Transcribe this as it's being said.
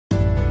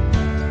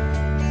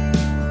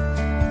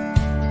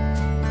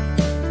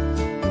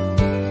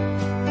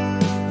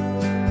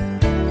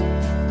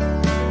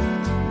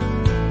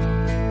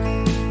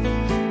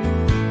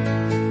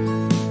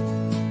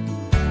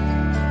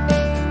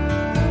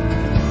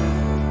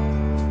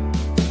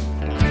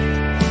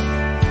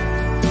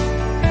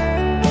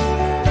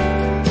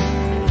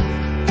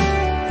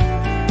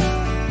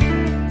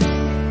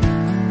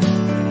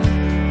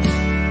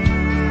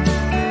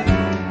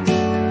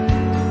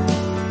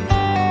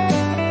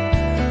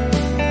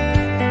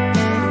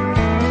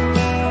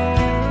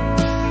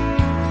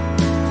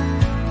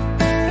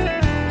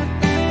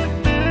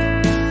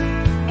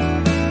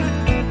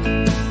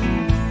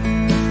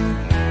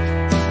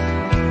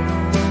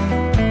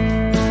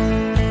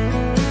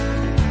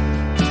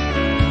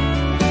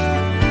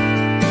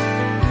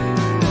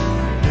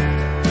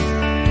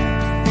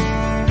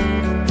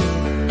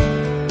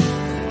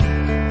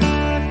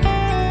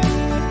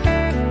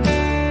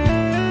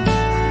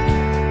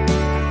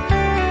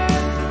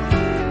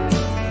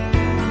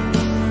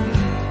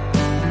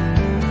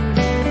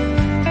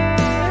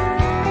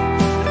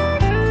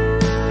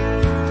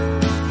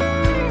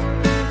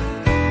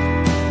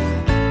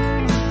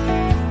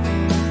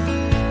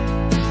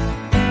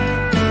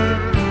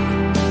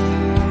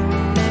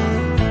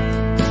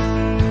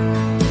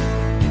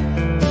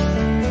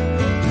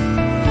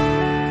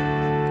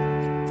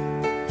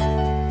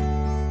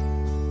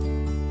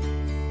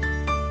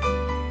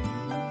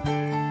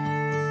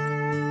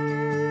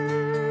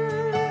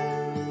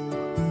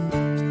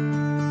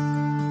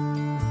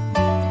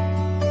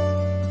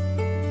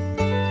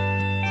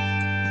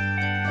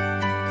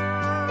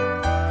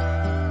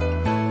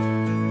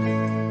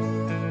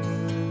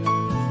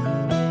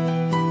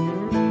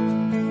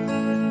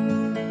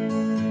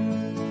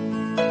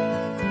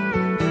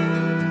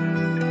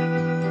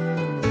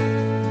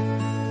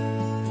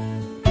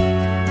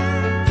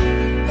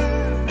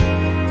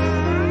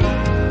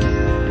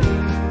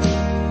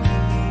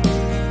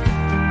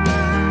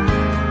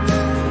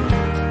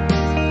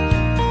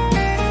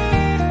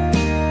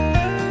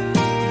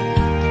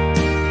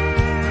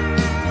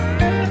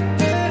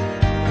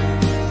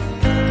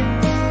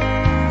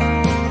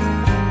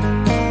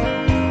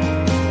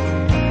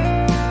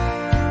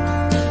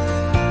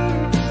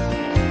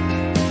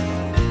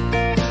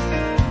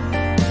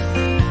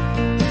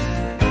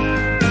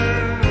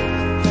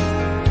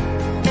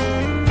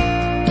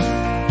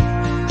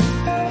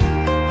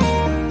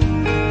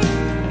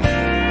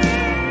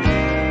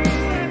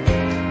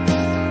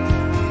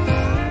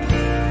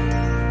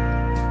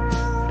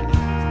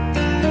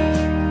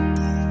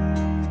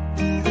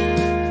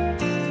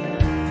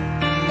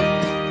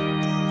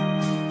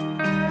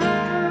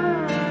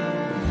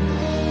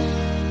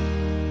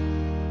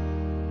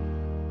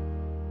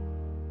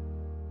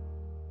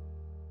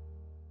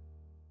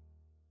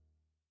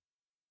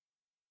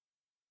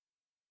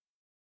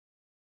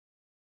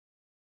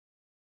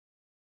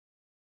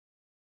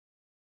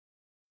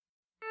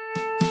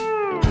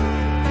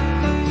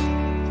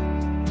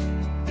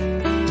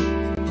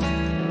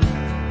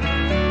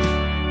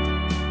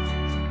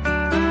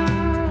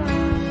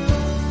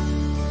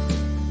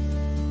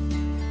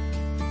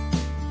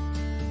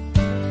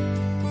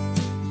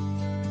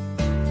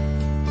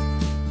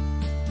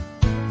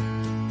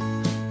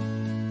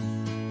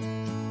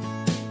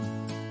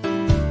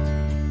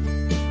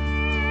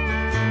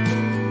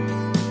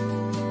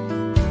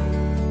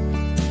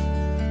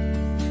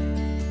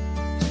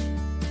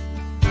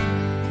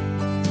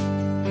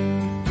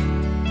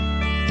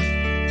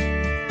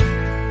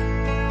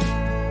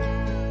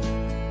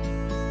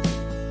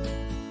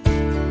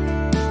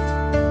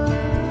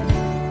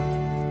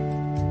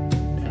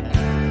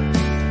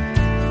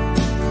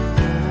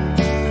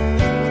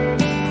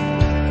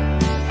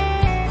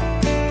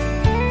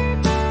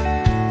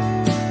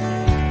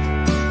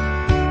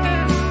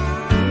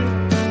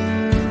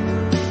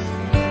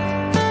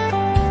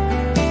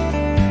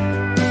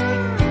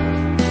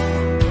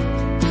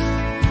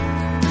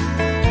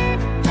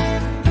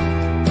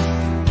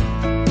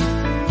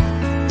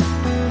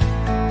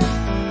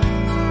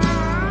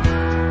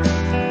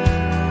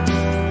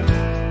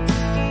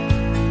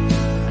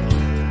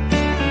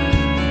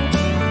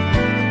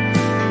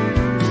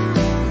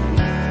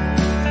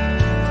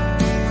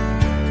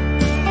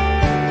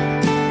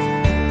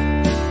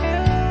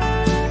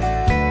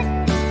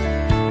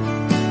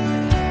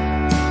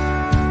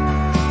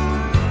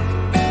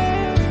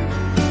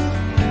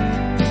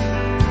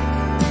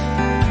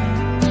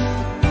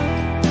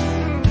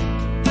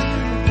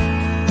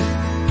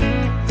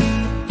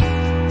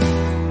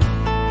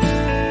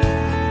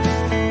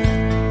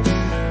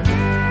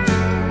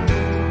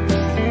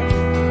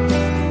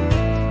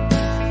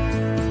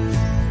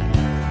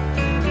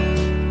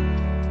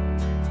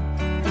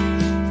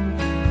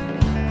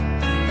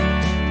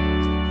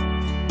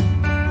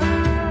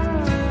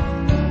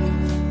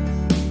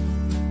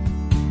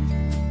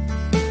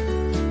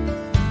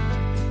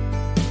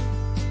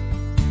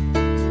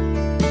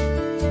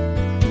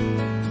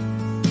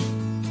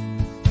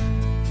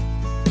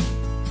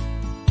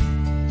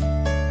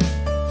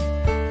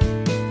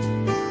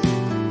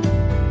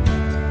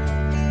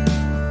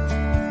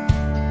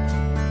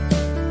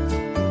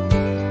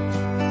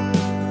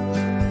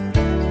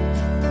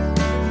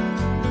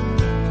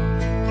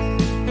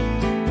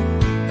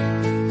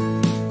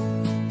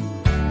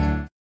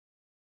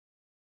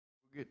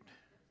Get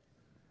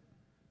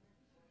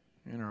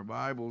in our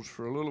Bibles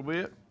for a little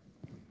bit.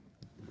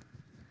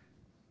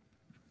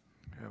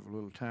 Have a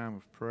little time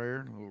of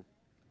prayer.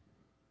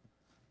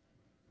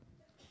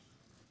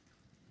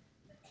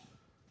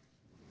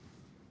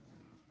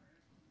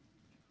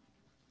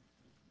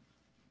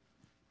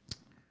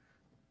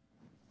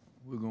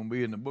 We're going to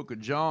be in the book of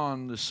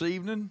John this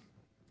evening.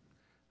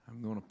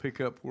 I'm going to pick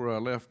up where I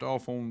left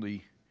off on the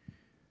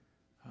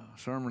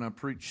sermon I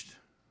preached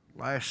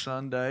last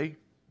Sunday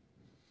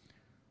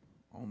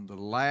on the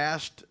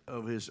last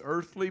of his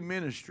earthly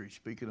ministry,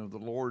 speaking of the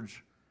Lord's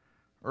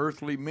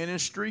earthly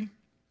ministry.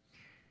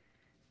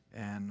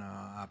 And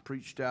I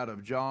preached out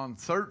of John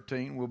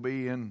 13. We'll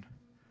be in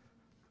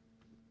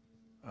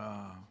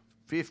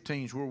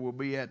 15 is where we'll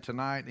be at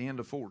tonight, the end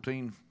of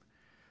 14,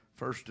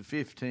 first to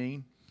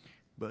 15.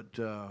 But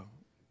I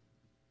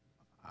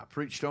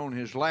preached on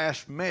his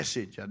last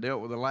message. I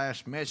dealt with the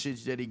last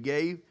message that he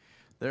gave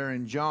there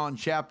in John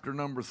chapter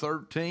number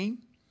 13.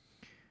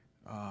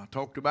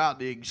 Talked about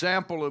the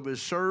example of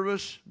his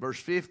service, verse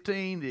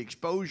 15, the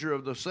exposure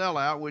of the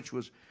sellout, which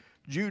was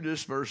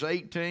Judas, verse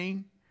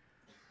 18,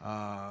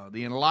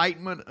 the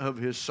enlightenment of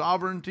his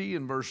sovereignty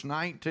in verse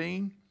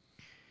 19,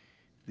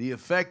 the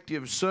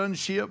effective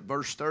sonship,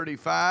 verse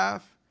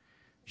 35,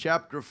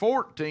 chapter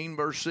 14,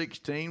 verse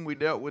 16, we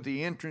dealt with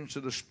the entrance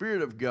of the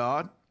Spirit of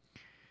God,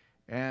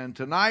 and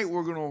tonight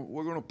we're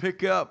gonna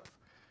pick up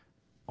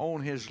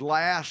on his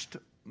last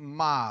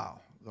mile,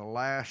 the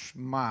last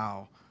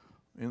mile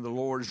in the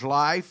Lord's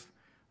life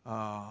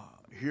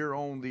here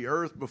on the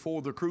earth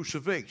before the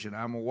crucifixion.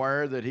 I'm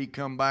aware that he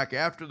come back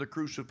after the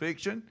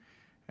crucifixion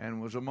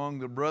and was among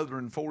the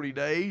brethren 40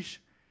 days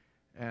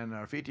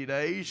and 50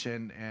 days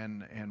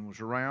and was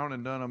around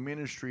and done a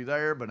ministry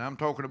there, but I'm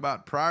talking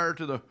about prior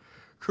to the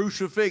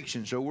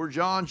crucifixion. So we're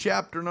John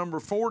chapter number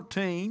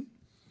 14,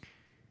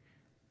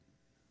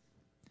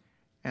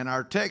 and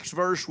our text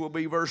verse will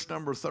be verse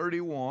number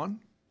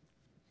 31,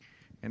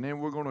 and then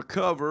we're going to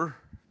cover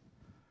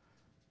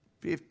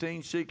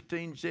 15,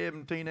 16,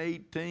 17,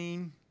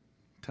 18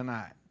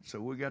 tonight.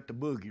 So we got the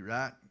boogie,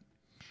 right?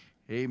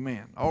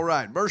 Amen. All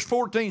right. Verse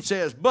 14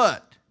 says,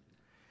 "But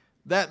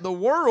that the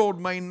world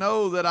may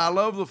know that I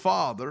love the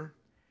Father,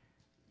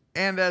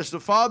 and as the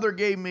Father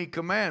gave me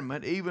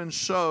commandment, even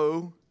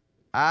so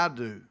I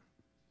do.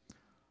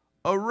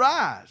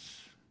 Arise,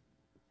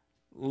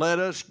 let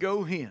us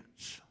go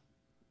hence."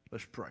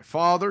 Let's pray.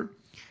 Father,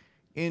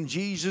 in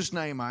Jesus'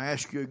 name, I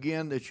ask you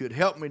again that you'd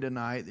help me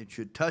tonight, that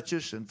you'd touch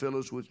us and fill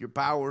us with your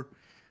power.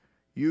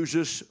 Use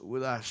us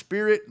with thy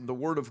Spirit and the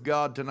Word of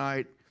God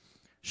tonight.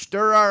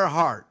 Stir our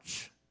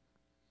hearts.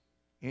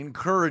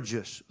 Encourage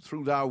us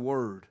through thy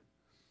Word.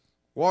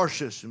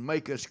 Wash us and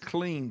make us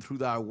clean through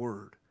thy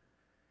Word.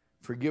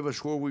 Forgive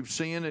us where we've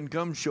sinned and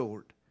come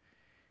short.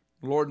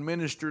 Lord,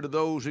 minister to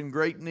those in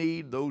great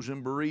need, those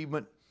in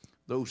bereavement,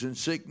 those in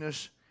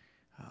sickness.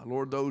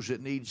 Lord, those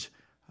that needs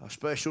a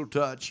special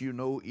touch, you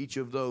know each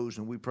of those,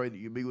 and we pray that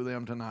you be with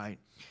them tonight.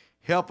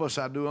 Help us,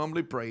 I do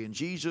humbly pray, in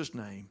Jesus'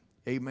 name,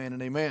 amen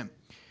and amen.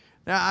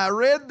 Now, I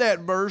read that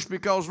verse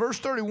because verse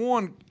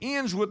 31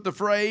 ends with the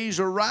phrase,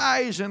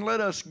 "Arise and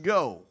let us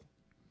go."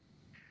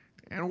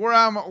 And where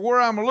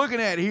I'm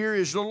looking at here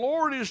is the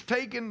Lord is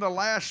taking the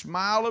last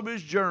mile of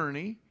his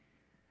journey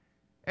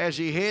as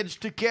he heads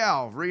to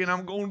Calvary, and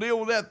I'm going to deal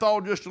with that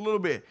thought just a little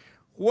bit.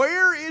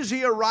 Where is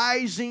he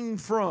arising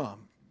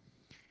from?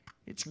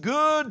 It's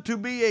good to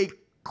be a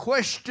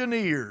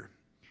questioneer.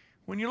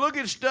 When you look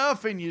at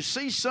stuff and you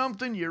see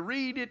something, you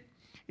read it,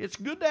 it's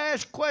good to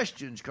ask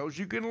questions because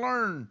you can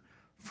learn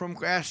from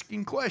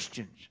asking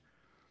questions.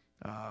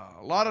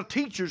 A lot of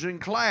teachers in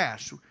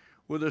class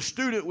with a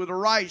student with the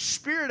right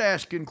spirit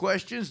asking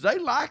questions, they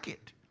like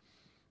it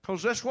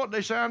because that's what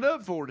they signed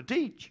up for, to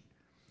teach.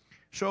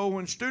 So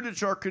when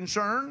students are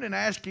concerned and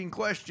asking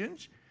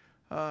questions,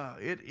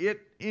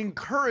 it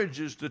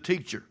encourages the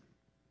teacher.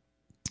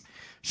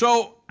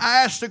 So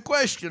I asked the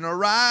question,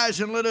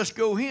 arise and let us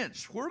go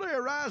hence. Where are they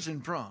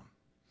arising from?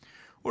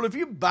 Well, if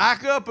you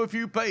back up a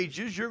few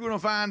pages, you're going to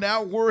find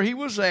out where he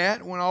was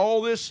at when all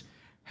this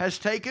has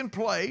taken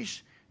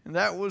place, and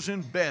that was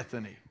in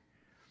Bethany.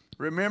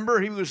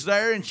 Remember, he was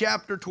there in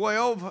chapter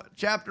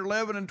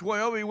 11 and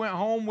 12. He went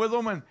home with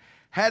them and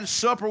had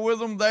supper with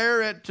them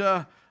there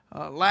at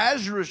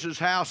Lazarus'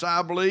 house,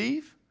 I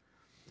believe.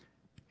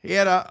 He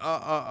had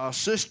a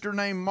sister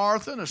named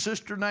Martha and a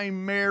sister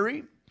named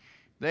Mary.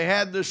 They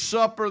had the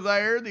supper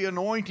there, the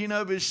anointing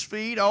of his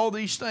feet. All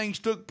these things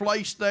took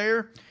place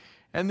there.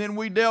 And then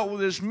we dealt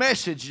with his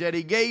message that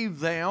he gave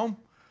them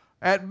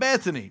at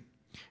Bethany.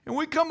 And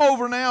we come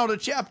over now to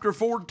chapter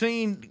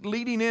 14,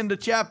 leading into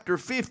chapter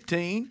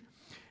 15.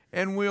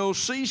 And we'll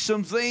see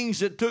some things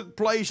that took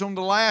place on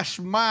the last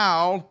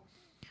mile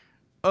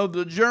of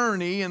the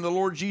journey in the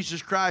Lord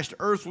Jesus Christ's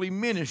earthly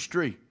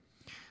ministry.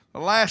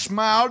 The last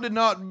mile did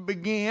not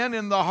begin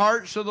in the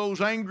hearts of those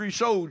angry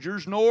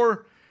soldiers,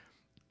 nor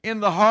in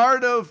the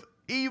heart of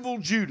evil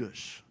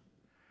Judas.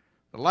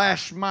 The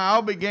last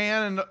mile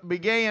began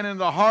in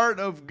the heart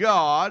of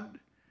God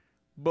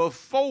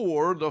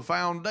before the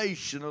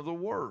foundation of the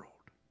world.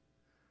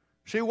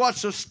 See,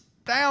 what's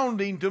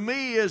astounding to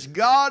me is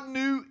God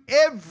knew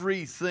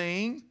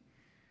everything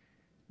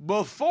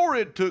before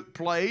it took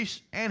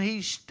place, and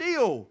He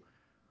still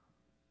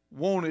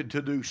wanted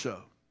to do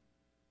so.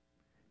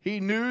 He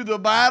knew the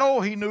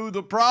battle, He knew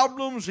the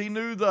problems, He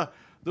knew the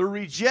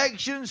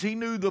rejections, He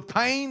knew the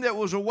pain that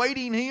was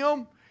awaiting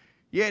Him,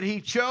 yet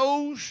He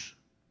chose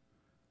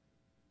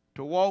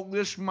to walk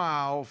this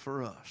mile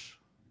for us,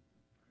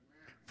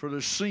 for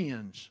the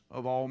sins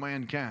of all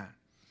mankind.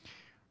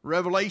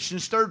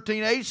 Revelations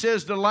 13:8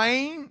 says, the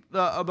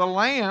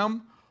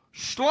Lamb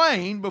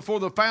slain before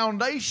the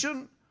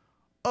foundation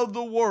of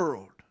the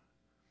world.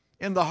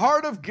 In the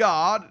heart of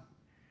God,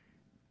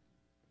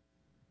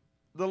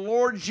 the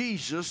Lord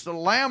Jesus, the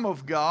Lamb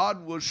of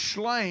God, was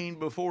slain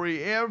before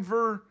He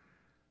ever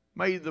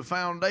made the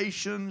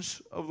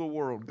foundations of the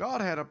world. God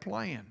had a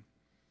plan.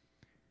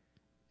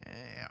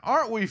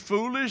 Aren't we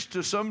foolish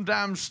to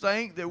sometimes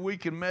think that we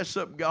can mess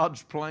up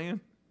God's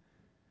plan?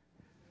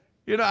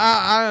 You know,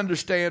 I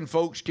understand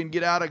folks can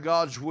get out of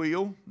God's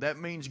will. That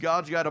means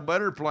God's got a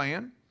better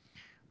plan.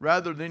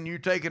 Rather than you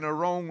taking a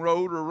wrong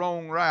road or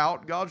wrong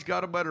route, God's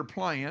got a better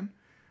plan.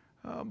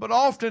 But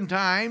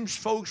oftentimes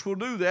folks will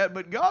do that,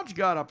 but God's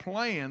got a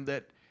plan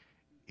that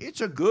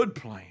it's a good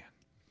plan.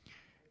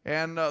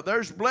 And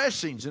there's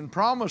blessings and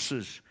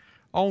promises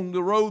on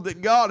the road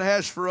that God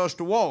has for us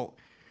to walk.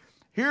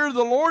 Here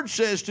the Lord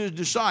says to His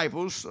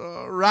disciples,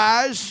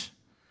 rise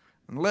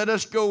and let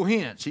us go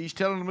hence. He's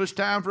telling them it's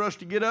time for us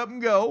to get up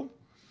and go.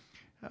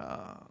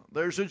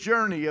 There's a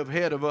journey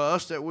ahead of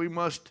us that we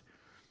must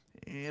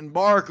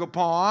embark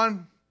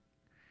upon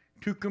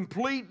to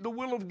complete the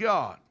will of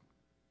God.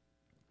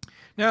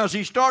 Now, as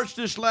He starts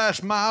this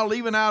last mile,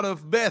 leaving out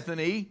of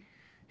Bethany,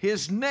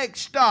 His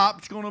next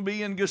stop is going to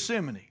be in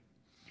Gethsemane.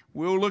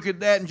 We'll look at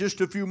that in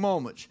just a few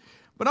moments.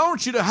 But I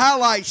want you to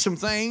highlight some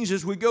things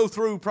as we go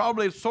through,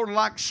 probably sort of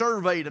like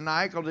survey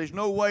tonight, because there's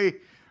no way,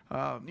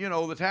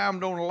 the time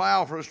don't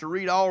allow for us to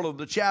read all of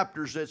the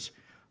chapters that's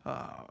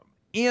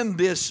in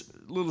this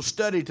little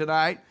study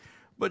tonight.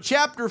 But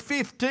chapter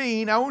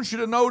 15, I want you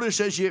to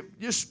notice as you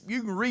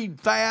can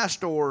read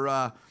fast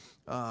or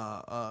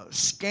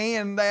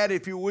scan that,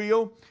 if you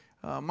will.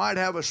 Might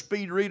have a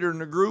speed reader in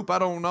the group, I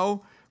don't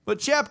know. But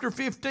chapter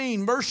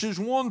 15, verses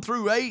 1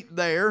 through 8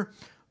 there,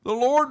 the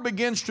Lord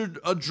begins to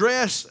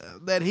address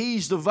that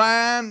He's the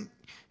vine,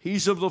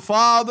 He's of the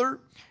Father,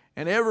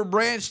 and every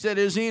branch that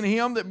is in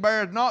Him that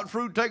beareth not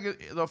fruit,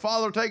 the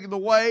Father taketh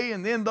away,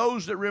 and then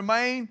those that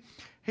remain,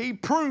 He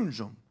prunes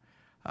them.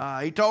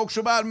 He talks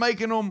about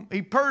making them,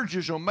 He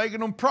purges them,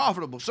 making them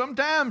profitable.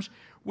 Sometimes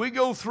we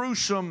go through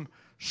some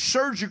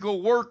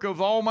surgical work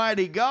of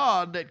Almighty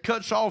God that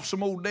cuts off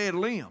some old dead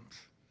limbs.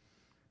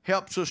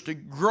 Helps us to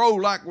grow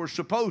like we're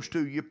supposed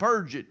to. You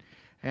purge it,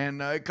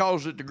 and it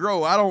causes it to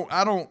grow. I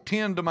don't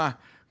tend to my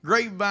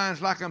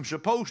grapevines like I'm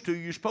supposed to.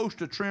 You're supposed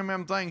to trim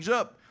them things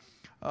up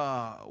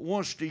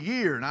once a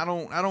year, and I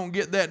don't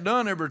get that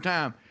done every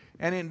time.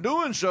 And in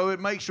doing so, it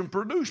makes them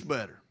produce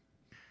better.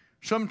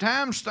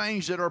 Sometimes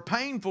things that are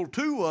painful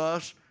to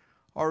us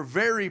are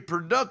very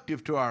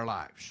productive to our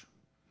lives.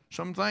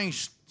 Some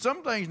things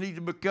need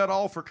to be cut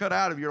off or cut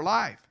out of your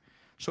life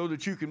so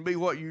that you can be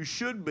what you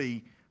should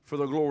be for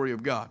the glory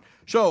of God.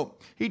 So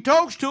He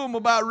talks to them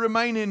about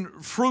remaining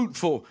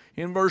fruitful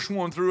in verse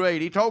 1 through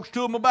 8. He talks to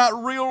them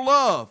about real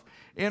love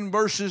in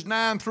verses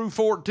 9 through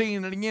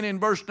 14, and again in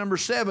verse number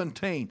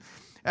 17.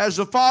 As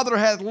the Father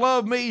hath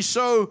loved me,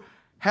 so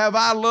have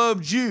I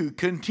loved you.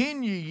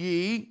 Continue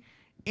ye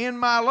in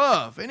my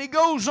love. And he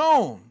goes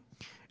on,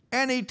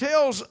 and he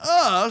tells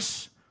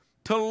us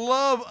to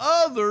love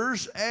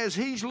others as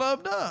He's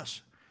loved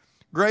us.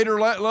 Greater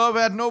love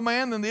hath no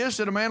man than this,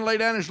 that a man lay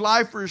down his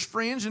life for his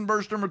friends, in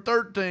verse number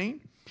 13.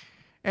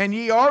 And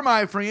ye are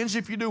my friends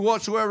if you do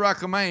whatsoever I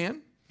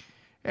command.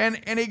 And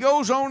he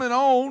goes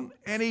on,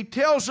 and he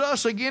tells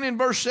us again in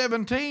verse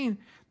 17,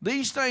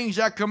 these things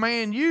I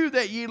command you,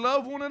 that ye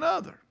love one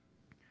another.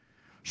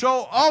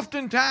 So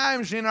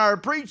oftentimes in our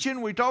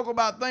preaching, we talk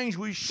about things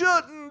we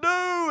shouldn't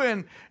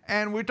do,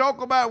 and we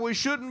talk about we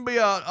shouldn't be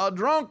a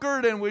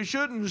drunkard, and we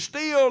shouldn't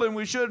steal, and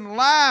we shouldn't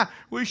lie,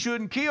 we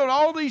shouldn't kill,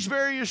 all these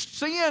various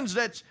sins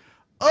that's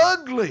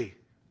ugly.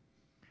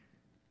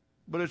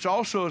 But it's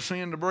also a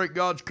sin to break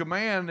God's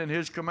command, and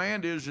His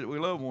command is that we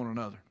love one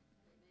another.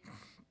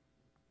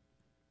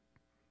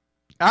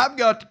 I've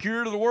got the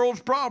cure to the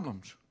world's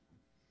problems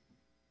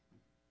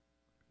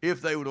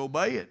if they would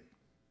obey it.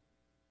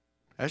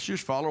 Let's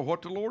just follow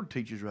what the Lord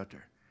teaches right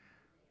there.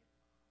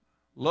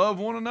 Love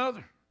one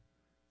another.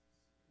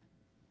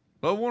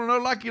 Love one another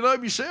like you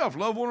love yourself.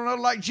 Love one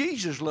another like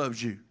Jesus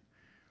loves you.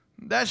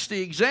 That's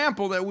the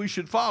example that we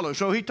should follow.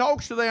 So He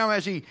talks to them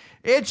as He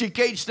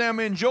educates them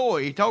in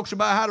joy. He talks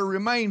about how to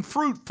remain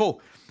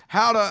fruitful,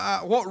 how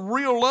to what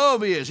real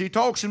love is. He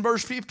talks in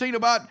verse 15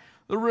 about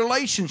the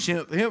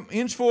relationship.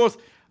 Henceforth,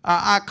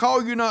 I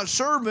call you not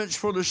servants,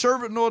 for the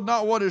servant knoweth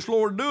not what his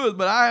Lord doeth,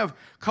 but I have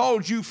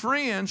called you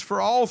friends, for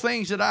all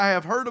things that I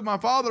have heard of my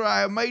Father I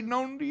have made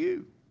known to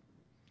you.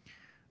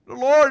 The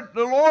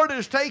Lord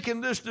has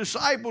taken this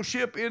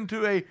discipleship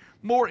into a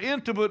more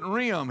intimate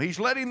realm. He's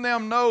letting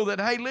them know that,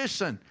 hey,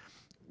 listen,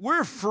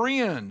 we're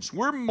friends.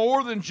 We're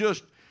more than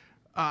just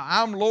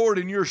I'm Lord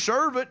and your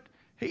servant.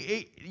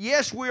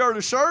 Yes, we are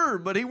to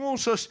serve, but He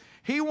wants us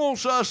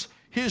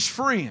His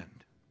friend.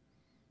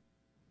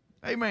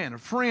 Amen. A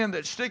friend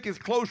that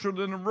sticketh closer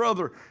than a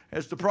brother,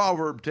 as the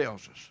proverb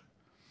tells us.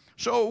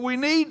 So we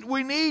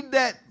need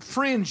that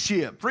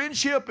friendship.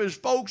 Friendship is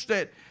folks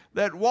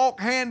that walk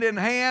hand in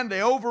hand.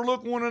 They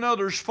overlook one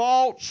another's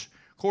faults.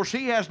 Of course,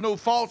 He has no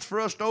faults for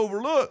us to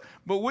overlook,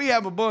 but we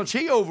have a bunch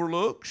He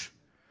overlooks.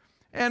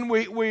 And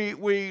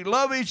we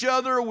love each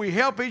other. We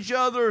help each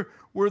other.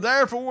 We're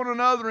there for one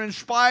another in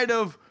spite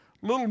of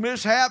little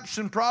mishaps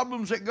and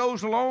problems that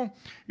goes along.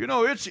 You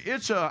know,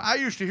 I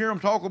used to hear them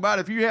talk about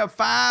if you have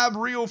 5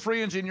 real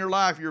friends in your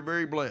life, you're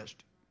very blessed.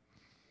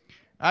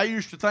 I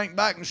used to think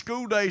back in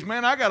school days,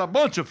 man, I got a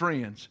bunch of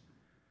friends.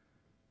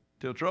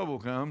 Till trouble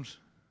comes.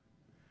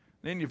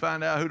 Then you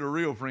find out who the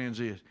real friends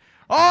is.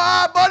 All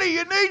right, buddy,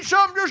 you need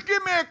something, just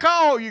give me a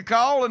call. You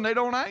call and they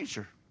don't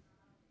answer.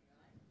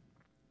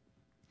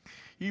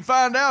 You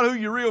find out who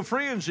your real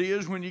friends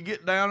is when you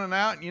get down and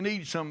out and you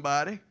need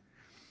somebody.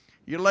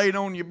 You're laid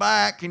on your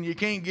back and you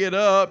can't get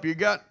up. You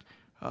got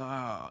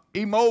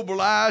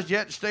immobilized. You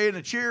had to stay in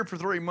a chair for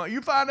 3 months. You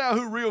find out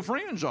who real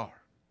friends are.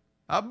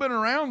 I've been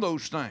around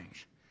those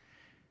things.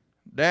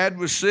 Dad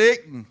was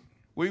sick and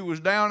we was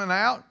down and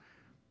out.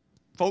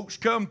 Folks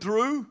come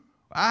through.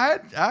 I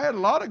had a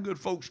lot of good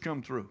folks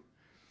come through.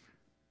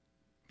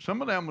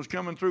 Some of them was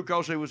coming through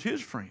because they was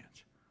his friends.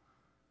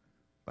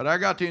 But I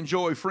got to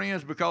enjoy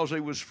friends because they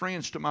was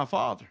friends to my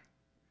father.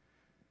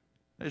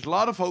 There's a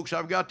lot of folks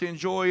I've got to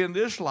enjoy in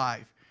this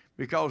life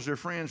because they're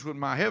friends with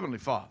my Heavenly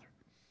Father.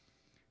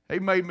 They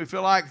made me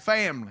feel like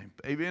family.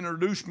 They've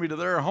introduced me to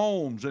their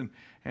homes and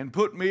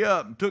put me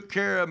up and took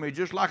care of me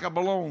just like I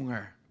belong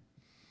there.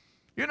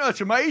 You know,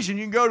 it's amazing.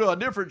 You can go to a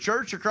different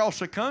church across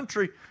the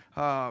country.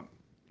 Brother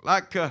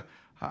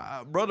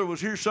was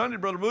here Sunday.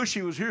 Brother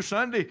Bushy was here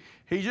Sunday.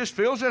 He just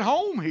feels at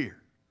home here.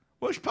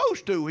 Well, he's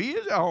supposed to. He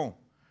is at home.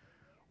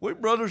 We're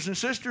brothers and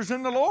sisters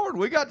in the Lord.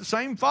 We got the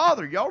same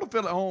Father. You ought to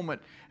feel at home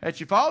at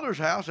your Father's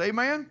house.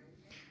 Amen?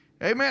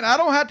 Amen. I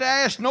don't have to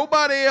ask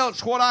nobody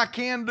else what I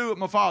can do at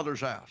my Father's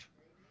house.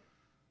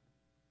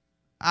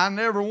 I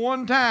never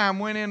one time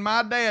went in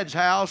my dad's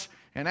house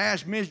and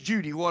asked Miss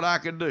Judy what I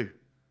could do.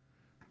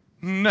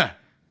 No.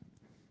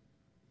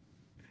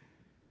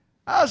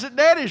 I was at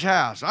Daddy's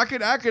house. I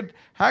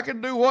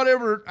could do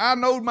whatever I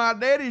know my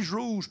daddy's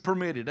rules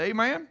permitted.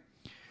 Amen?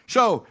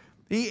 So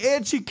he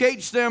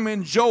educates them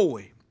in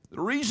joy. The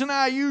reason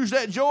I use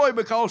that joy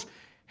because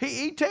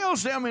he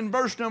tells them in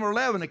verse number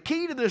 11, the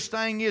key to this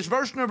thing is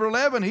verse number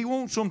 11, he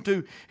wants them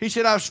to, he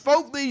said, I've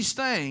spoke these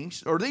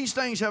things, or these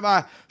things have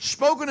I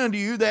spoken unto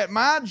you, that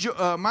my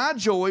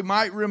joy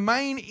might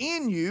remain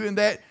in you, and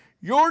that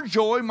your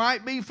joy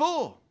might be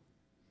full.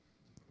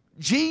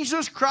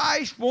 Jesus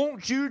Christ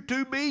wants you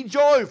to be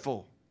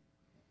joyful.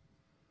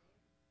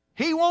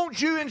 He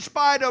wants you in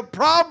spite of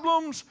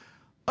problems,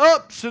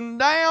 ups and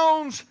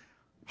downs,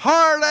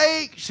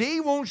 heartaches.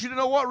 He wants you to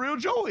know what real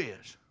joy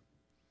is.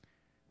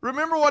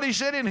 Remember what he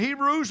said in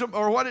Hebrews,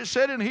 or what it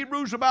said in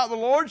Hebrews about the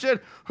Lord? It said,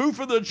 who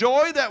for the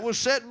joy that was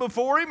set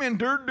before him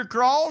endured the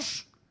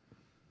cross.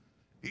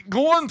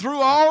 Going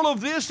through all of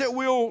this that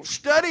we'll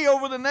study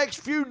over the next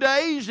few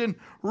days and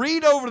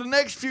read over the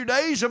next few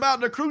days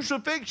about the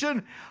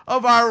crucifixion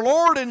of our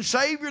Lord and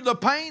Savior, the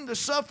pain, the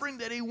suffering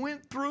that he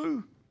went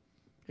through.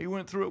 He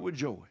went through it with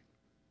joy.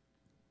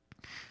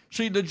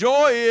 See, the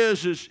joy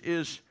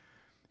is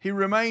he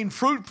remained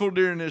fruitful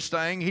during this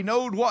thing. He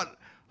knows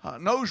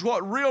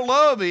what real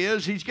love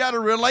is. He's got a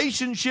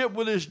relationship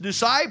with his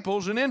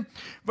disciples. And then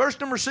verse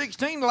number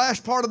 16, the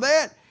last part of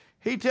that,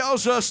 he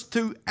tells us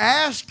to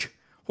ask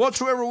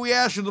whatsoever we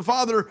ask of the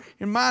Father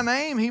in my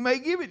name, he may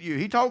give it you.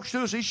 He talks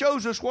to us. He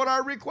shows us what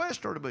our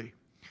requests are to be.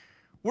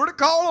 We're to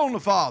call on the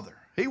Father.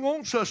 He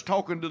wants us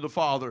talking to the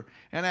Father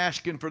and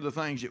asking for the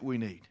things that we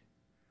need.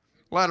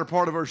 Latter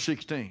part of verse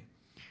 16.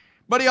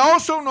 But he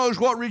also knows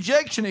what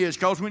rejection is,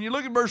 because when you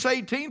look at verse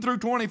 18 through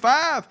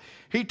 25,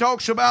 he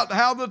talks about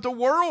how that the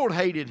world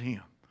hated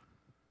him.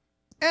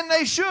 And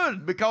they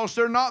should, because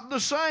they're not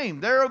the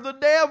same. They're of the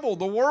devil.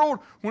 The world,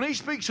 when he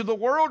speaks of the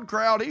world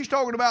crowd, he's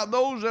talking about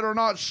those that are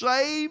not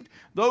saved,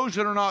 those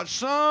that are not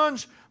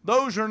sons,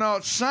 those that are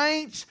not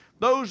saints,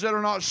 those that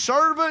are not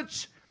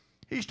servants.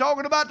 He's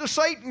talking about the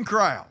Satan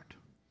crowd.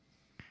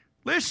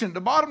 Listen, the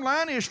bottom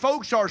line is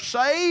folks are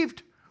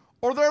saved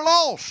or they're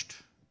lost.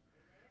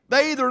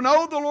 They either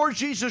know the Lord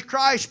Jesus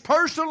Christ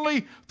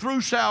personally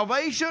through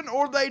salvation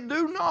or they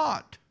do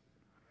not.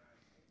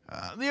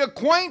 The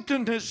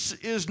acquaintance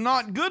is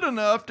not good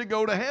enough to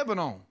go to heaven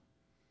on.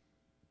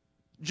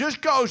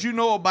 Just because you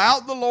know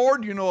about the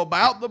Lord, you know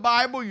about the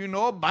Bible, you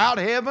know about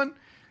heaven,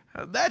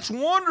 that's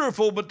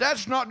wonderful, but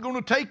that's not going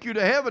to take you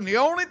to heaven. The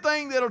only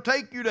thing that will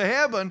take you to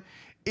heaven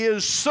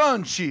is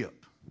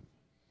sonship.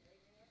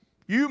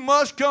 You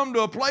must come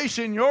to a place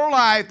in your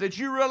life that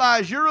you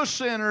realize you're a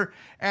sinner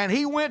and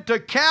He went to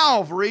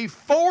Calvary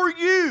for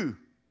you.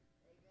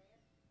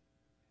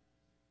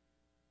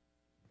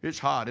 It's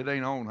hot. It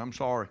ain't on. I'm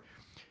sorry.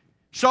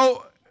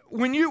 So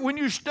when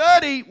you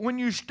study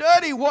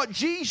what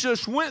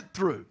Jesus went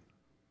through,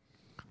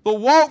 the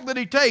walk that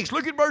He takes,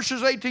 look at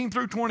verses 18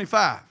 through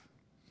 25.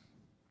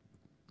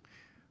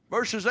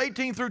 Verses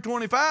 18 through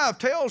 25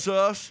 tells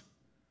us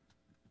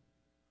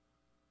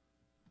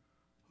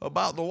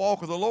about the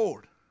walk of the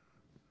Lord.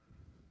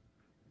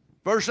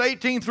 Verse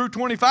 18 through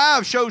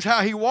 25 shows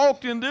how He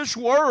walked in this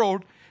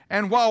world,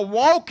 and while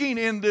walking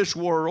in this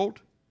world,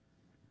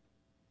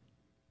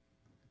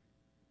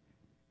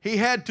 He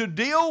had to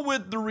deal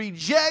with the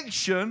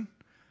rejection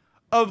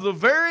of the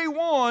very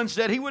ones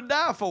that He would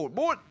die for.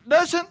 Boy,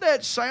 doesn't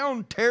that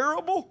sound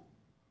terrible?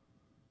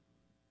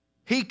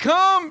 He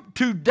come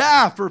to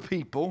die for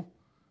people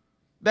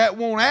that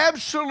want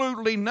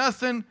absolutely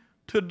nothing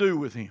to do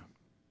with Him.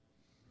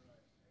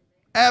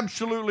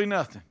 Absolutely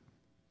nothing.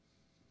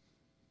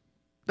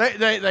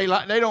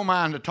 They don't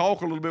mind to talk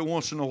a little bit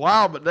once in a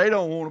while, but they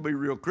don't want to be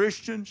real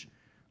Christians.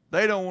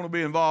 They don't want to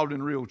be involved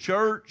in real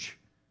church.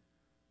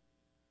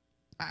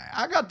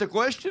 I got the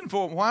question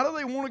for them. Why do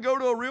they want to go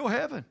to a real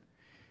heaven?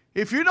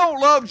 If you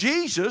don't love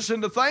Jesus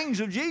and the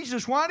things of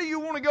Jesus, why do you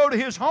want to go to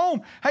His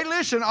home? Hey,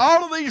 listen,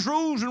 all of these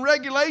rules and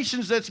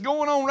regulations that's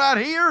going on right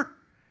here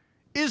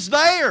is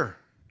there.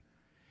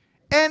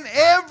 And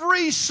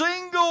every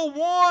single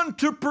one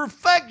to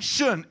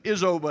perfection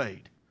is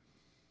obeyed.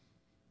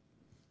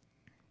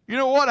 You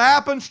know what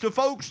happens to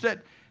folks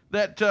that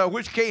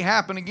which can't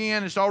happen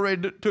again, it's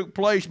already took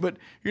place, but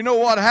you know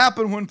what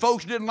happened when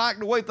folks didn't like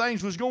the way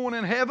things was going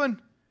in heaven?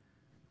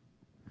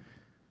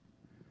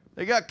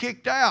 They got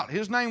kicked out.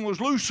 His name was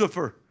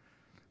Lucifer,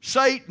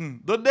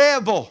 Satan, the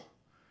devil.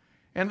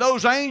 And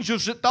those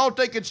angels that thought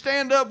they could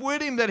stand up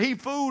with him, that he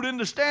fooled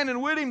into standing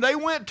with him, they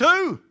went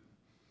too.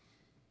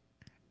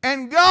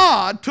 And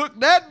God took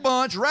that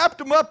bunch, wrapped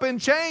them up in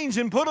chains,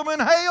 and put them in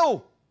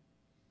hell.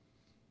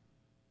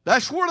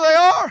 That's where they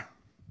are.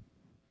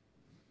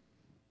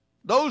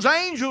 Those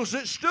angels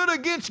that stood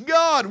against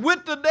God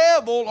with the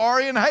devil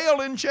are in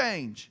hell in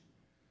chains.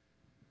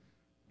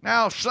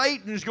 Now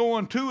Satan is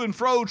going to and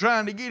fro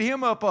trying to get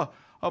him up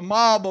a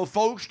mob of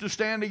folks to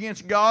stand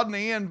against God in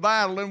the end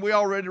battle, and we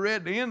already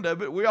read the end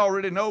of it. We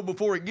already know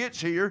before it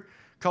gets here,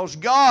 because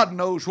God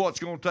knows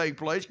what's going to take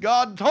place.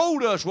 God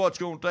told us what's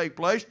going to take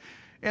place.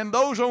 And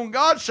those on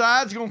God's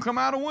side is going to come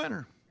out a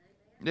winner.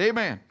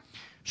 Amen.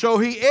 So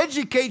He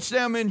educates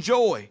them in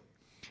joy.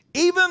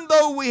 Even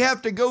though we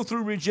have to go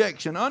through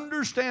rejection,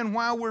 understand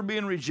why we're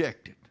being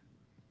rejected.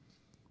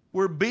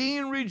 We're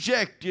being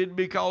rejected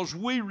because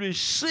we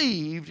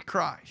received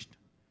Christ.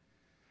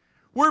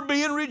 We're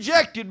being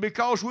rejected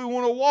because we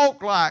want to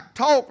walk like,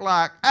 talk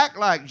like, act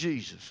like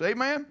Jesus.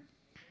 Amen.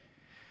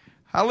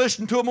 I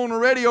listened to them on the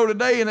radio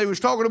today, and they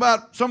was talking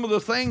about some of the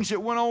things that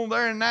went on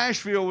there in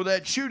Nashville with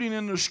that shooting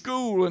in the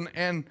school,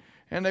 and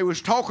they was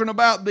talking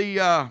about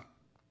the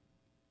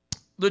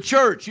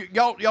church.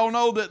 Y'all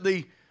know that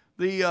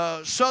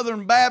the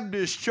Southern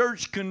Baptist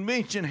Church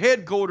Convention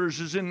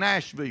headquarters is in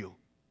Nashville.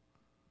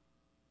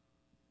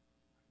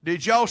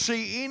 Did y'all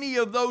see any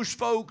of those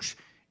folks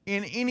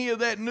in any of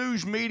that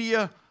news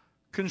media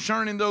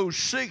concerning those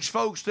 6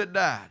 folks that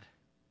died?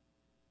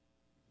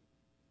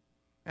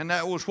 And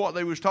that was what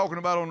they was talking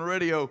about on the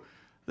radio,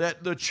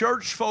 that the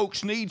church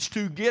folks needs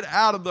to get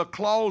out of the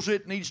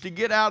closet, needs to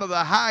get out of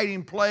the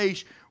hiding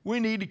place.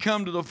 We need to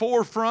come to the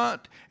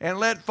forefront and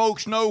let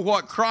folks know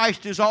what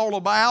Christ is all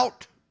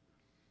about.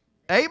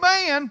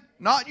 Amen.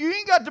 You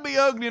ain't got to be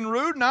ugly and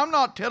rude, and I'm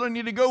not telling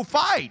you to go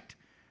fight.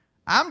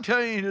 I'm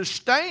telling you to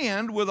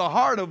stand with a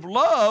heart of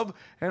love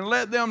and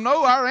let them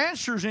know our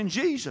answer's in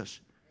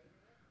Jesus.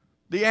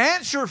 The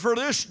answer for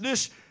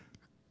this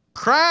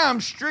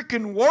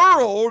crime-stricken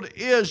world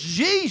is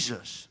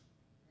Jesus.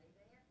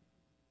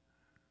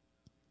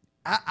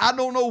 I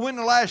don't know when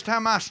the last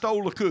time I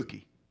stole a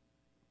cookie.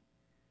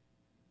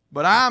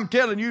 But I'm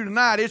telling you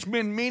tonight, it's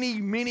been many,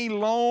 many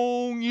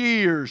long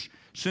years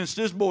since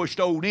this boy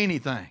stole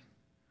anything.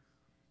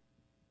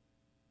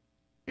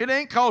 It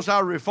ain't because I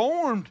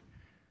reformed.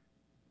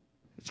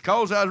 It's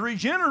because I was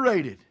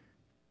regenerated.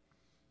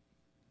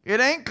 It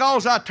ain't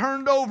because I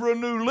turned over a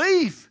new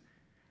leaf.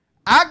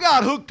 I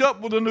got hooked up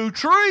with a new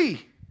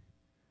tree.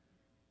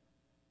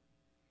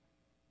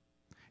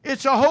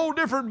 It's a whole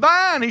different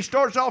vine he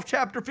starts off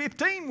chapter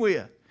 15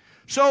 with.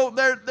 So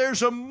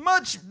there's a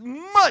much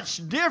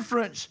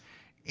difference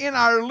in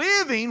our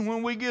living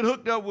when we get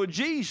hooked up with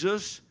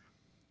Jesus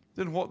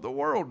than what the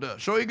world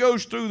does. So he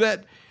goes through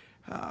that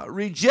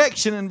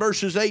rejection in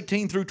verses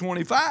 18 through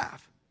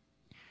 25.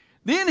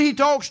 Then he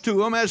talks to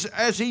them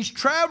as he's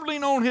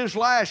traveling on his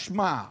last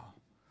mile.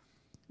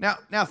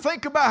 Now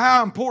think about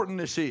how important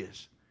this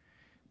is.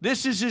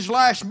 This is his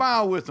last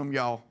mile with them,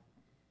 y'all.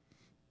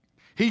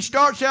 He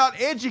starts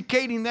out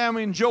educating them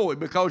in joy,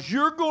 because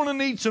you're going to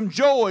need some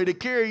joy to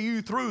carry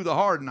you through the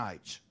hard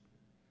nights,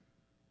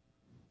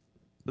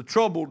 the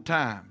troubled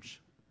times.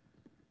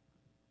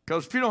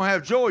 Because if you don't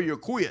have joy, you'll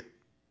quit.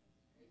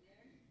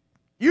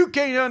 You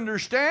can't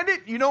understand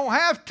it. You don't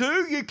have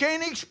to. You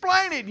can't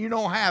explain it. You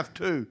don't have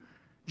to.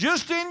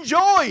 Just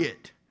enjoy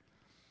it.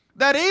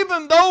 That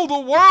even though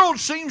the world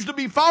seems to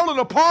be falling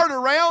apart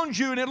around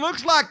you and it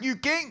looks like you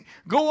can't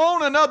go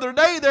on another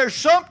day, there's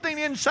something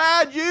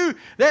inside you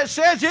that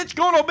says it's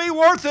going to be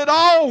worth it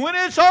all when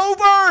it's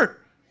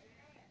over.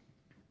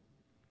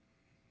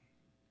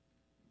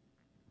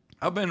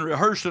 I've been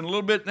rehearsing a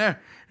little bit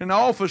there in the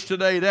office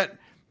today,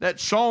 that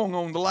song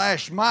on the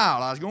last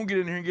mile. I was going to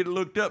get in here and get it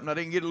looked up, and I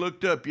didn't get it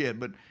looked up yet.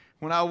 But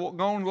when I go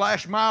on the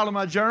last mile of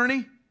my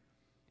journey,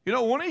 you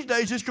know, one of these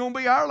days it's going to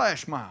be our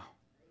last mile.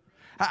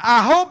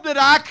 I hope that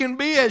I can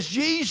be as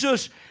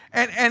Jesus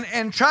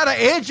and try to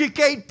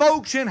educate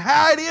folks in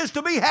how it is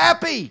to be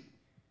happy.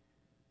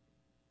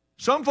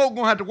 Some folk are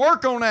going to have to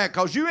work on that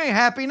because you ain't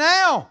happy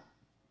now.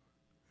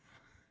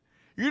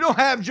 You don't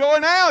have joy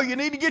now. You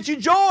need to get your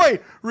joy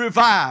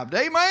revived.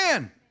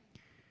 Amen.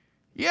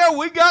 Yeah,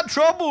 we got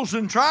troubles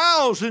and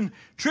trials and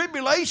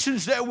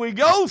tribulations that we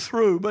go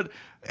through, but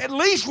at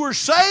least we're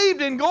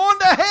saved and going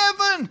to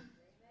heaven.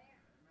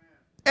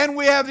 And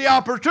we have the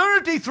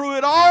opportunity through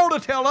it all to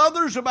tell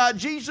others about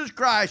Jesus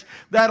Christ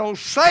that'll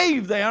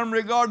save them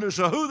regardless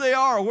of who they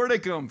are or where they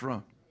come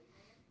from.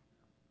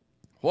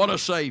 What a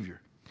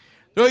Savior.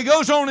 So he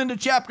goes on into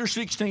chapter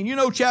 16. You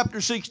know chapter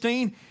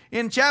 16.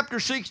 In chapter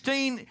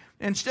 16,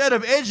 instead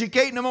of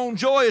educating them on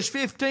joy as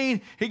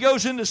 15, he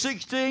goes into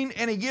 16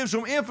 and he gives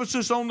them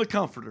emphasis on the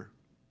Comforter.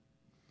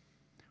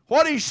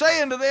 What he's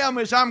saying to them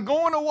is, I'm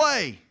going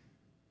away,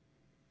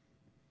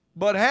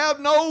 but have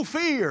no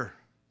fear.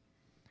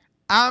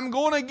 I'm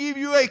going to give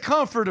you a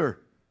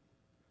Comforter.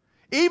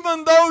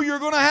 Even though you're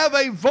going to have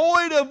a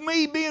void of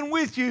me being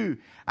with you,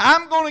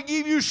 I'm going to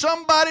give you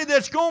somebody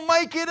that's going to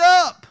make it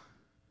up.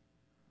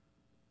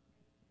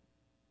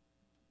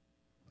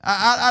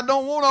 I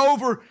don't want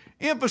to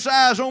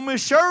overemphasize on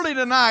Miss Shirley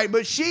tonight,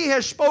 but she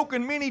has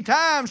spoken many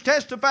times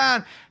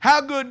testifying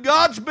how good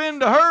God's been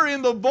to her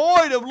in the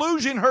void of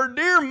losing her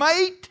dear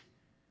mate.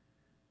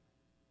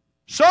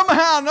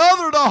 Somehow or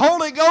another, the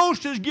Holy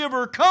Ghost has given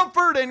her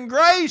comfort and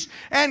grace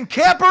and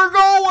kept her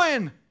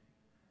going.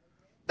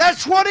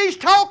 That's what he's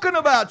talking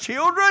about,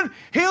 children.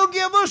 He'll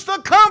give us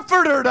the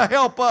Comforter to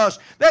help us.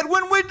 That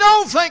when we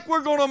don't think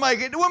we're going to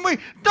make it, when we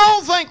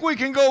don't think we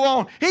can go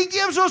on, he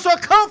gives us a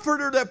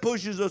Comforter that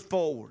pushes us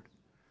forward.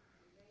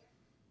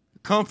 The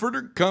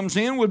Comforter comes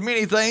in with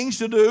many things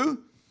to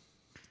do.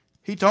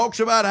 He talks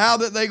about how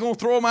that they're going to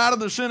throw him out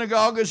of the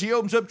synagogue as he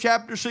opens up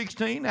chapter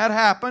 16. That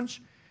happens.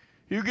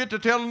 You get to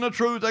telling the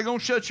truth, they're going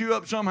to shut you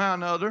up somehow or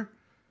another.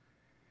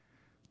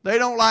 They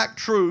don't like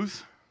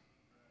truth.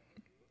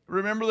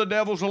 Remember, the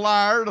devil's a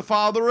liar, the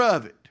father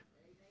of it.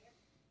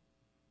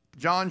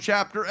 John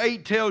chapter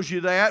 8 tells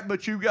you that,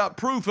 but you've got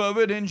proof of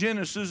it in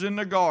Genesis in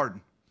the garden.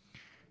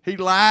 He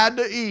lied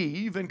to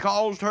Eve and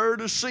caused her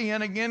to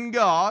sin against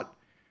God.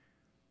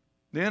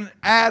 Then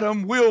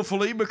Adam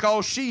willfully,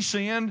 because she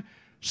sinned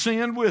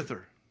with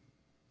her.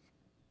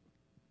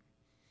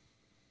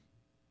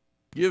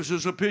 Gives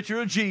us a picture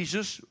of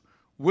Jesus,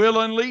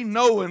 willingly,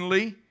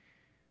 knowingly,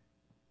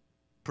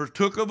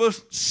 partook of a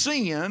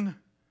sin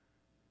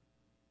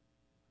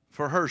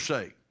for her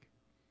sake.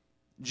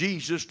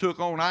 Jesus took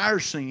on our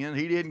sin.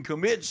 He didn't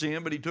commit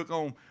sin, but he took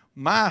on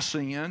my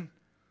sin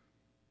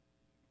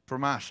for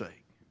my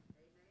sake.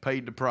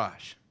 Paid the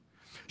price.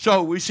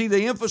 So we see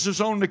the emphasis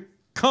on the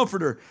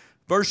Comforter.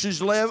 Verses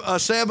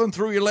 7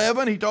 through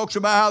 11, he talks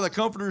about how the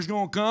Comforter is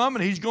going to come,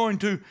 and he's going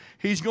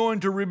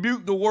to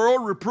rebuke the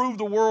world, reprove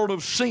the world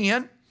of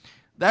sin.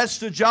 That's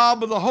the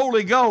job of the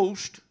Holy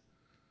Ghost.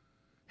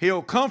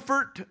 He'll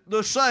comfort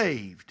the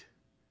saved,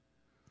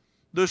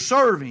 the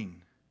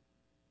serving.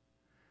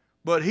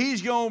 But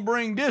he's going to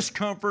bring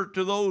discomfort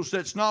to those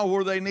that's not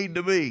where they need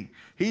to be.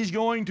 He's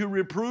going to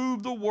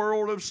reprove the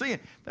world of sin.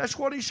 That's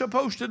what he's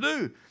supposed to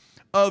do.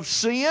 Of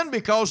sin,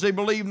 because they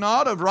believe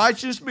not. Of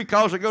righteousness,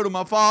 because I go to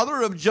my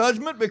Father. Of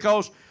judgment,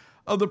 because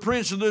of the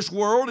prince of this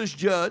world is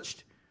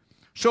judged.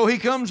 So he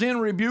comes in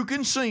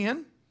rebuking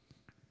sin.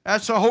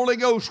 That's the Holy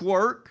Ghost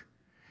work.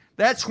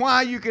 That's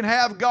why you can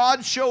have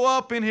God show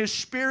up in His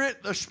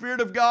Spirit, the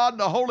Spirit of God,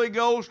 the Holy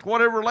Ghost,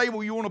 whatever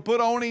label you want to put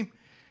on Him.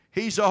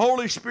 He's the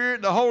Holy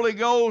Spirit, the Holy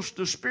Ghost,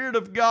 the Spirit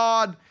of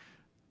God.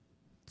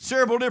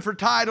 Several different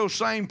titles,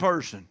 same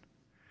person.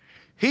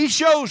 He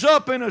shows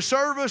up in a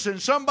service and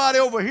somebody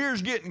over here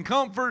is getting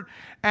comfort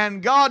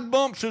and God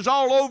bumps is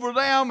all over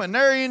them and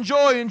they're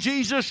enjoying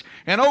Jesus,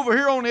 and over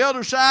here on the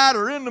other side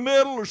or in the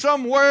middle or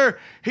somewhere,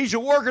 He's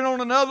working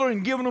on another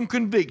and giving them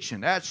conviction.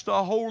 That's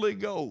the Holy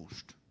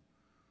Ghost.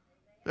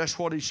 That's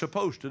what He's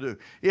supposed to do.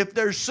 If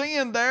there's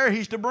sin there,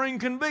 He's to bring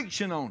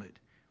conviction on it.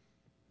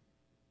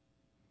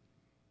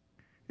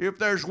 If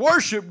there's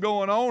worship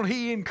going on,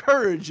 He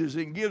encourages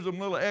and gives them a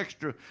little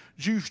extra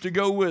juice to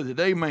go with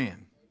it.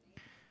 Amen.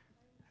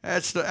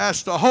 That's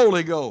the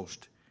Holy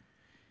Ghost.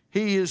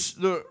 He is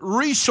the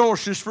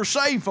resources for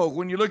saved folk.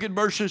 When you look at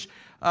verses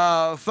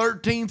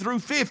 13 through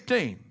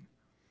 15,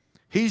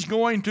 He's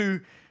going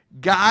to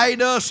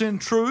guide us in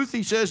truth.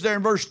 He says there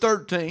in verse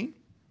 13,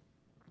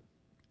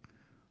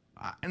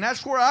 And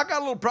that's where I got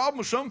a little problem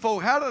with some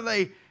folk. How do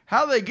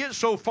they get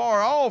so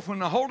far off when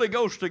the Holy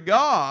Ghost of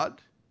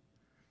God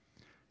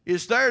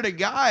is there to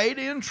guide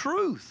in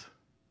truth?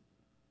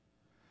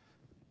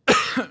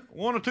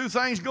 One or two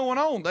things going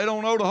on. They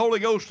don't know the Holy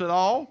Ghost at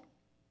all,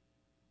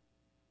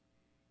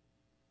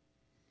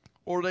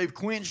 or they've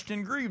quenched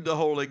and grieved the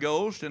Holy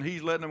Ghost, and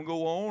He's letting them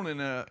go on,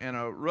 and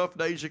a rough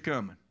days are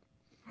coming.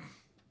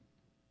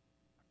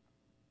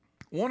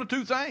 One or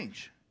two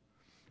things.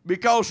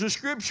 Because the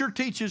Scripture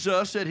teaches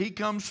us that He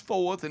comes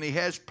forth and He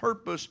has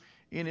purpose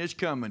in His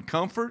coming.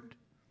 Comfort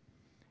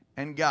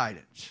and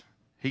guidance.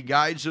 He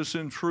guides us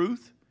in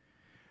truth,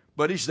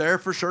 but He's there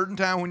for a certain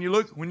time. When you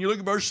look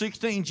at verse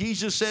 16,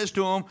 Jesus says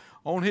to them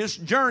on His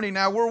journey,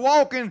 now we're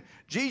walking,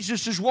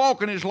 Jesus is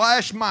walking His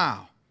last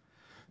mile.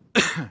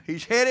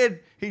 He's heading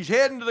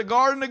to the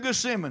Garden of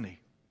Gethsemane,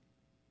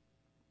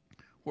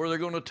 where they're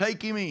going to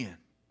take Him in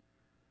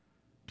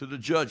to the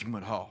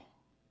judgment hall.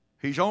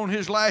 He's on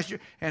His last year.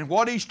 And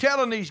what He's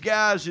telling these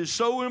guys is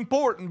so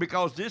important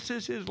because this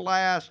is His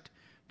last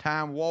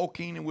time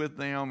walking with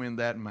them in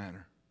that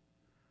manner.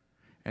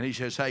 And He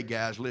says, hey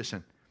guys,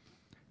 listen.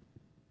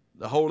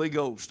 The Holy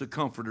Ghost, the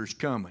Comforter's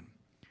coming.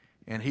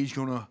 And He's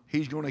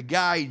gonna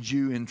guide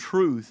you in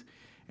truth.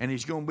 And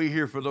He's going to be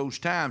here for those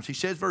times. He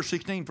says, verse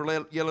 16, for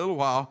yet a little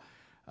while,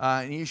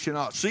 and you shall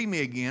not see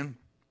me again.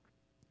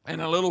 And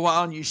a little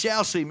while, and you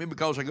shall see me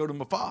because I go to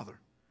my Father.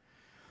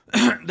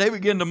 They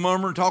begin to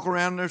murmur and talk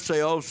around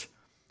themselves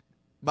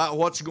about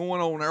what's going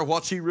on there.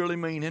 What's He really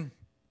meaning?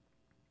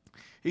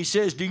 He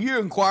says, do you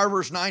inquire,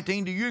 verse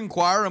 19, do you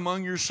inquire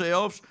among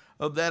yourselves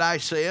of that I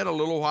said, a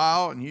little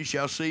while, and you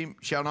shall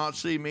not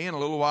see me, and a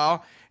little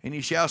while, and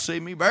you shall see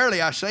me?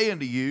 Verily I say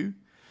unto you,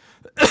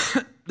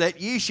 that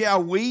ye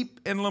shall weep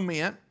and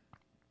lament,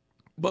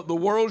 but the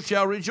world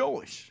shall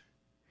rejoice.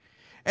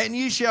 And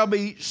ye shall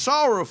be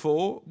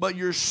sorrowful, but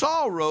your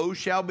sorrow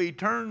shall be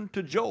turned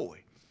to joy.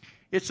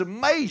 It's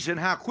amazing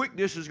how quick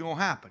this is going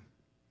to happen.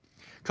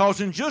 Because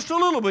in just a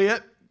little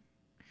bit,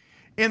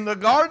 in the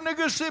Garden of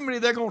Gethsemane,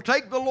 they're going to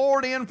take the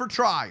Lord in for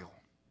trial.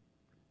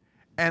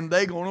 And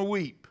they're going to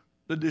weep.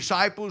 The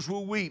disciples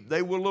will weep.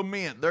 They will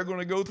lament. They're going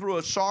to go through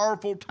a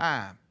sorrowful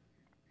time.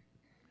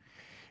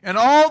 And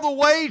all the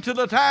way to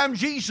the time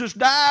Jesus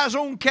dies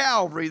on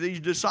Calvary, these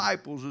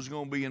disciples is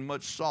going to be in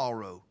much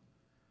sorrow.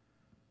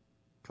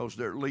 Because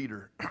their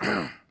leader,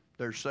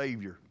 their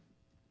Savior,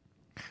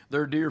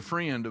 their dear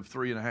friend of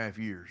 3.5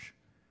 years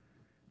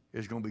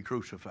is going to be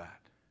crucified.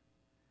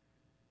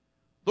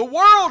 The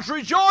world's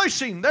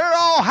rejoicing. They're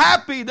all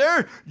happy.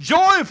 They're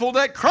joyful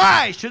that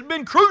Christ has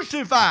been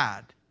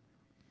crucified.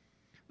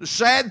 The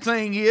sad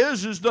thing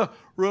is the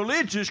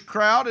religious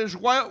crowd as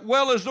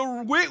well as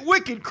the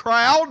wicked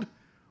crowd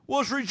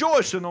was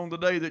rejoicing on the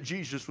day that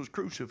Jesus was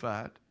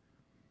crucified.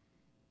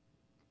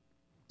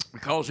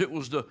 Because it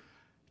was the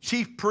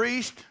chief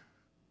priest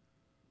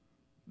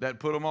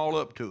that put them all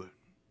up to it.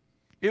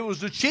 It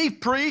was the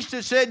chief priest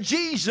that said,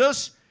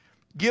 Jesus,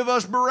 give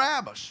us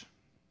Barabbas.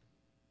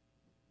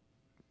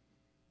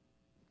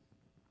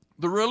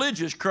 The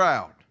religious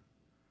crowd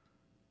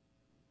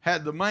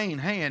had the main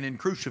hand in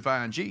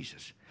crucifying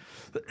Jesus.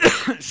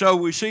 So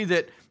we see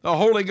that the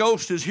Holy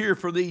Ghost is here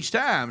for these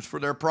times, for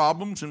their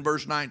problems in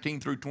verse 19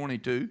 through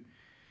 22.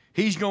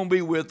 He's going to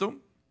be with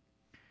them.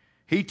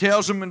 He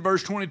tells them in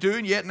verse 22,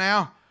 and yet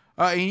now,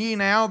 ye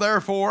now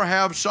therefore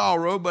have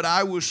sorrow, but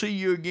I will see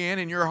you again,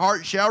 and your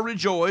heart shall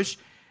rejoice,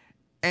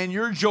 and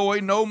your joy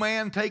no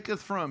man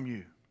taketh from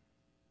you.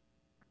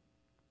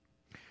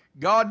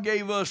 God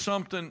gave us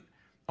something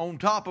on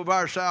top of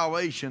our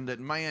salvation that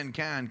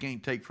mankind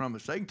can't take from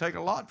us. They can take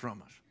a lot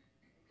from us.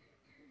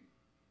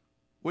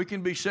 We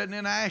can be sitting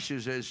in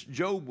ashes as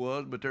Job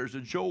was, but there's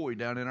a joy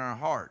down in our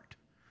heart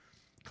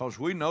because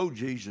we know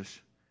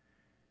Jesus.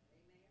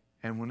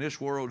 And when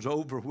this world's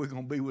over, we're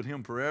going to be with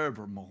Him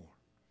forevermore.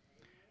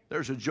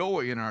 There's a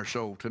joy in our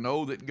soul to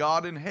know that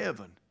God in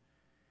heaven,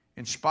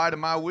 in spite of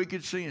my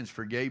wicked sins,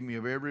 forgave me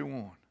of every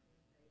one.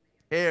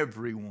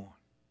 Every one.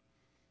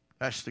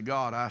 That's the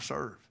God I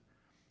serve.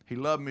 He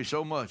loved me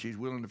so much, He's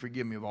willing to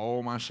forgive me of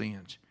all my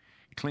sins.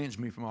 Cleanse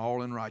me from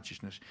all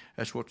unrighteousness.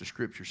 That's what the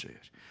Scripture says.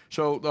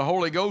 So the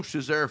Holy Ghost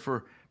is there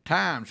for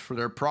times, for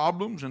their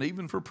problems, and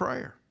even for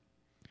prayer.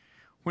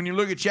 When you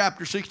look at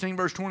chapter 16,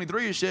 verse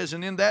 23, it says,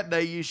 and in that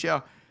day ye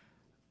shall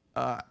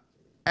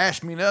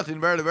ask me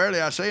nothing. Verily, verily,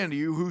 I say unto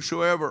you,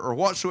 whosoever or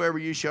whatsoever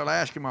ye shall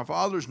ask in my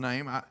Father's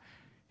name,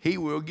 He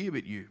will give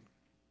it you.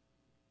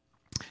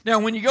 Now,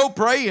 when you go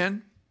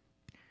praying,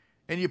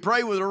 and you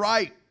pray with the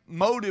right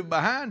motive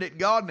behind it,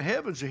 God in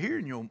heaven's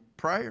hearing your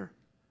prayer.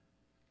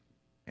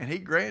 And He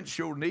grants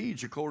your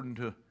needs according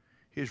to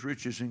His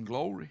riches and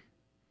glory.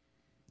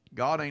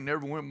 God ain't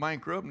never went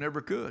bankrupt,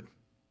 never could.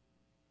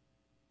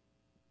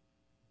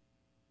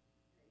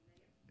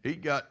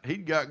 He'd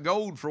got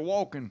gold for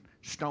walking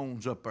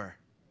stones up there.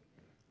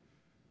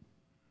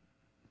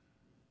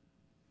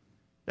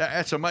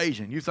 That's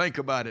amazing. You think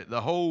about it.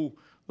 The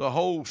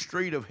whole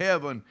street of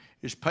heaven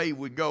is paved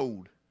with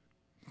gold.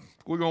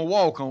 We're going to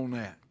walk on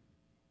that.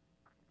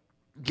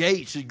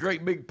 Gates is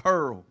great big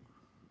pearl.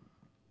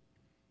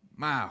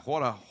 My,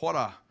 what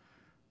a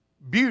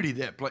beauty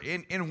that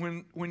place.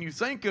 And when you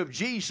think of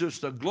Jesus,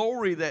 the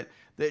glory that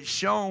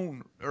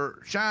shone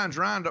or shines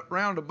round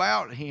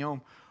about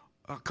him,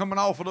 coming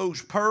off of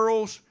those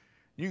pearls,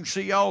 you can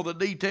see all the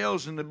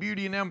details and the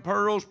beauty in them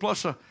pearls,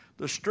 plus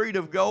the street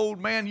of gold.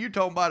 Man, you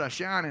talking about a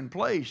shining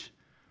place.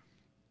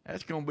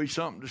 That's going to be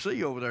something to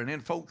see over there. And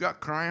then folk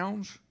got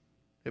crowns.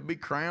 There'll be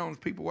crowns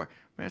people wear.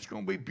 Man, it's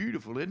going to be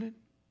beautiful, isn't it?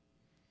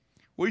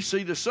 We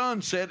see the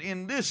sunset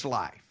in this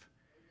life,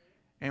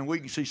 and we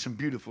can see some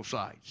beautiful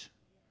sights.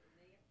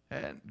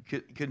 And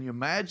can you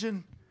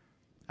imagine?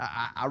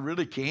 I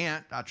really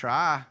can't. I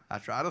try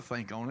to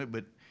think on it,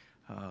 but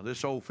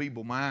this old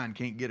feeble mind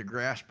can't get a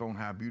grasp on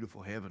how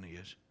beautiful heaven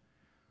is.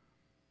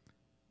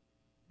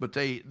 But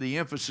the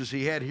emphasis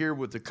he had here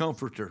with the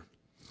Comforter,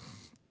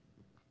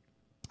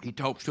 he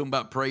talks to him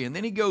about praying.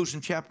 Then he goes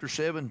in chapter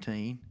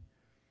 17,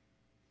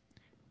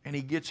 and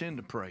he gets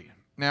into praying.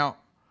 Now,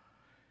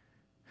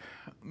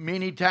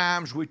 many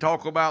times we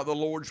talk about the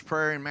Lord's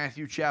Prayer in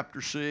Matthew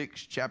chapter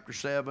 6, chapter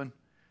 7.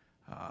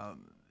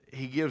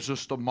 He gives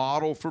us the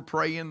model for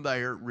praying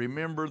there.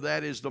 Remember,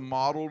 that is the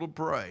model to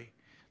pray.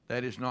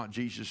 That is not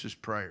Jesus'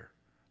 prayer.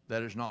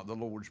 That is not the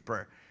Lord's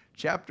Prayer.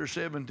 Chapter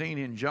 17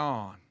 in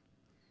John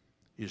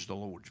is the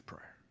Lord's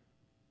Prayer.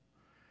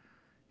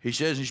 He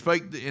says, he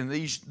spake, and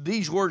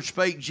these words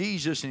spake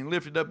Jesus, and he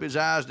lifted up his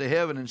eyes to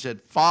heaven and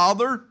said,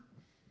 Father,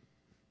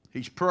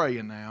 he's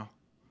praying now,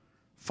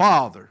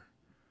 Father,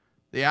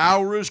 the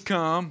hour is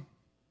come,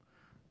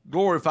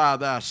 glorify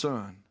thy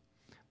Son,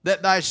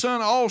 that thy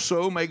Son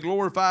also may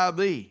glorify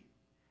thee,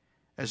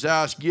 as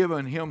thou hast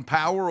given him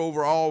power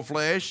over all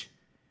flesh,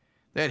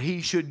 that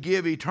he should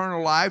give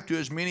eternal life to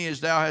as many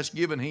as thou hast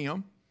given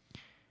him.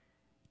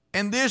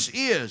 And this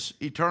is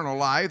eternal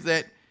life,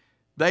 that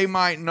they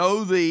might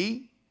know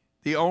thee,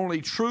 the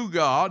only true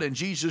God, and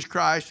Jesus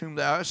Christ whom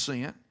thou hast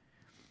sent.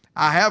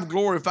 I have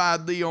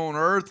glorified thee on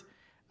earth.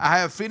 I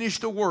have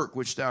finished the work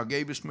which thou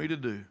gavest me to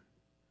do.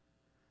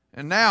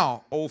 And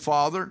now, O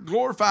Father,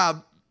 glorify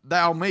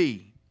thou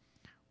me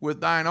with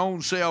thine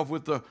own self,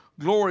 with the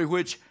glory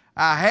which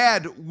I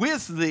had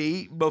with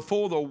thee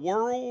before the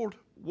world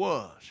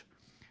was.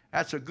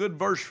 That's a good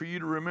verse for you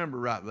to remember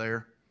right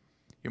there.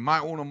 You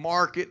might want to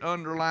mark it,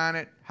 underline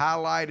it,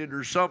 highlight it,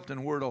 or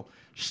something where it'll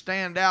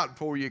stand out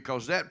for you,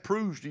 because that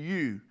proves to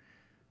you,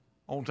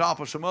 on top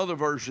of some other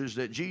verses,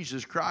 that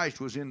Jesus Christ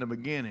was in the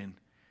beginning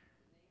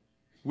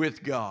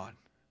with God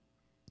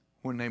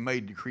when they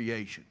made the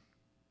creation.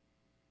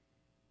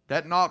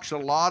 That knocks a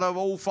lot of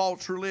old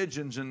false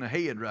religions in the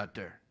head right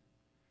there.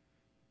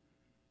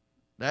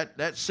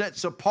 That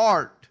sets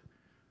apart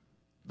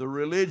the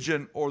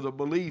religion or the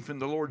belief in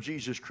the Lord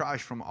Jesus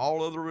Christ from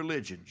all other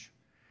religions.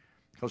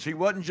 Because he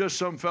wasn't just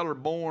some feller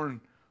born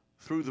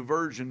through the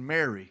Virgin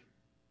Mary,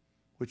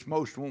 which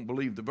most won't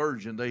believe the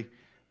Virgin.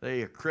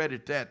 They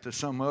accredit that to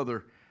some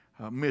other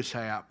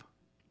mishap.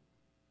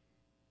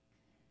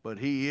 But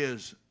he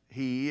is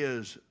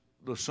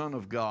the Son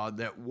of God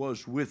that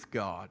was with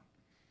God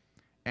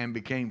and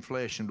became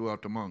flesh and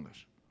dwelt among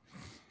us.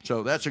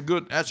 So that's a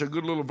good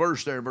little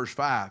verse there, verse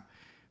 5.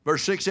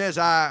 Verse 6 says,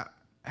 I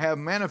have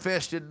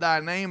manifested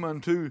thy name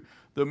unto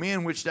the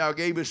men which thou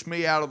gavest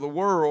me out of the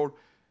world.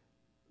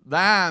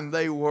 Thine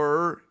they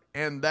were,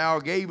 and thou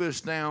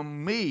gavest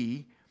them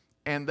me,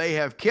 and they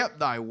have kept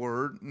thy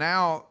word.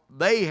 Now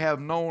they have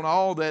known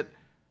all that.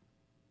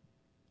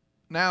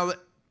 Now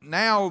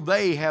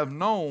they have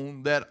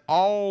known that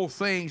all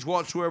things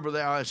whatsoever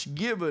thou hast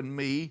given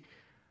me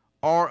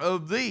are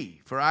of thee.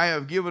 For I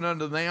have given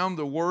unto them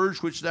the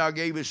words which thou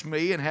gavest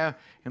me, and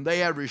they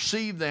have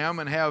received them,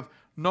 and have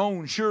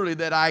known surely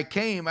that I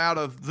came out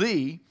of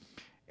thee,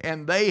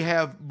 and they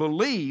have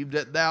believed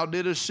that thou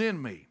didst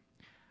send me.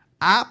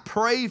 I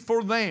pray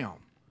for them.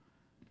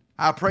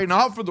 I pray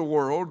not for the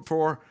world,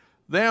 for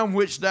them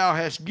which thou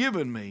hast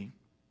given me,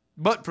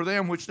 but for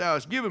them which thou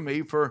hast given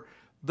me, for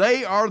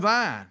they are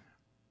thine.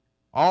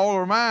 All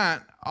are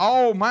mine,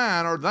 all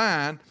mine are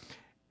thine,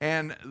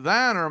 and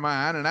thine are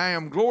mine, and I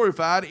am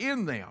glorified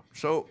in them.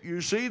 So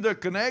you see the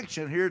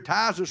connection here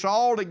ties us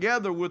all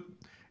together with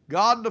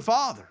God the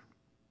Father,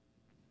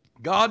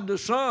 God the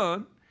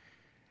Son,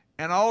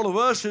 and all of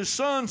us as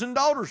sons and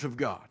daughters of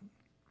God.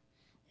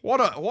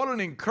 What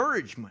an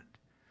encouragement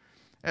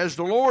as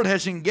the Lord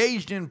has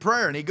engaged in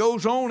prayer. And he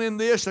goes on in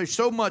this. There's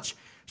so much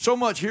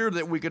here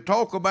that we could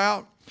talk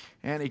about.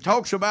 And he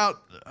talks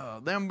about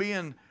them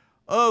being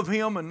of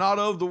him and not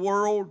of the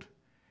world.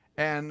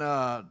 And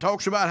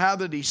talks about how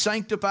that he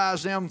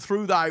sanctifies them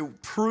through thy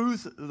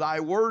truth. Thy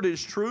word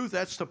is truth.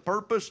 That's the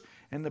purpose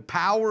and the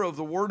power of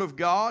the word of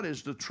God,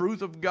 is the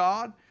truth of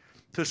God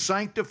to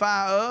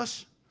sanctify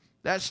us.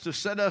 That's to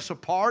set us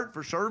apart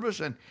for service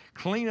and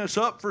clean us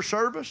up for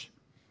service,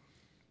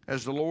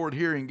 as the Lord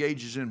here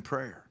engages in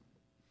prayer.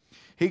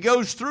 He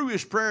goes through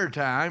his prayer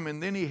time,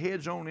 and then he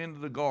heads on into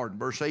the garden.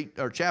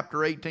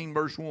 Chapter 18,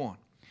 verse 1.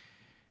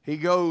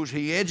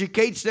 He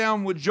educates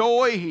them with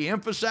joy. He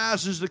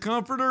emphasizes the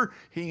Comforter.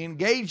 He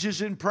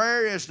engages in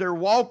prayer as they're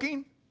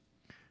walking.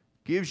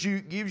 Gives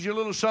you a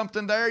little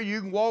something there.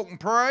 You can walk and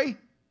pray.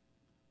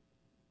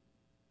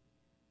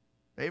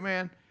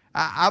 Amen.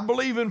 I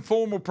believe in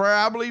formal prayer.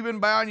 I believe in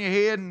bowing your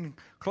head and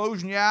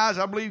closing your eyes.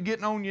 I believe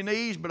getting on your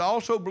knees, but I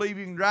also believe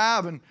you can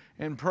drive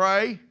and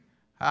pray.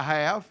 I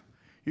have.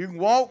 You can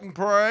walk and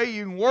pray.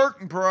 You can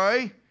work and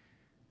pray.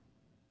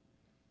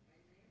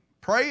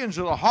 Praying's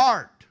of the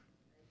heart.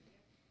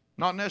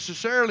 Not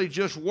necessarily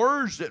just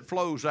words that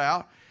flows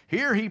out.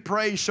 Here he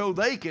prays so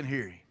they can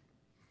hear him.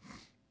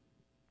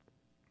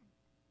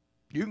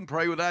 You can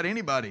pray without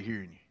anybody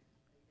hearing you.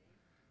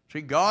 See,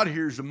 God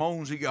hears the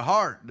moans of your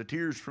heart, the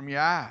tears from your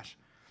eyes.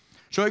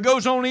 So it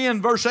goes on in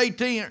verse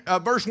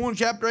 1,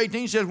 chapter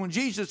 18 says, when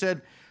Jesus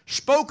had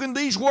spoken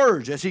these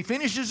words, as he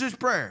finishes his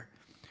prayer,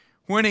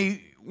 when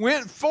he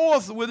went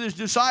forth with his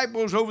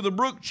disciples over the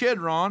brook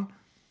Chedron,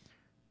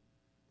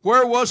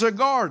 where was a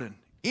garden,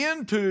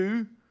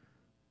 into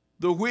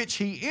the which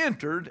he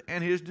entered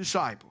and his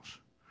disciples.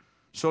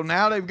 So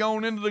now they've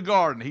gone into the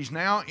garden. He's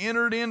now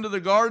entered into the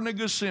Garden of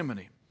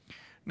Gethsemane.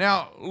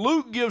 Now,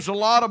 Luke gives a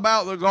lot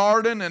about the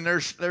garden, and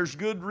there's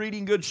good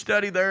reading, good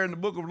study there in the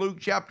book of Luke,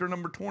 chapter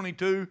number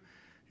 22.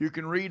 You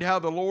can read how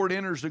the Lord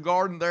enters the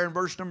garden there in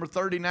verse number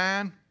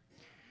 39.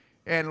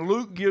 And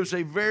Luke gives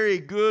a very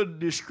good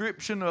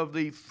description of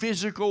the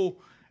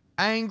physical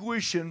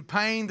anguish and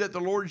pain that the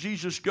Lord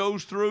Jesus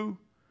goes through.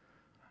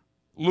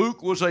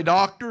 Luke was a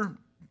doctor,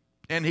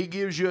 and he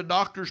gives you a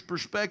doctor's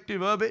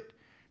perspective of it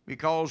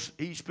because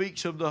he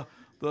speaks of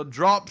the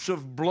drops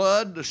of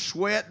blood, the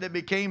sweat that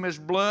became as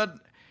blood.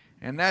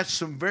 And that's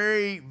some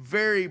very,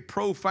 very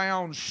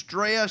profound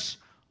stress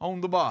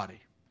on the body.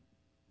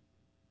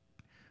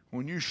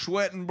 When you're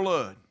sweating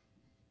blood.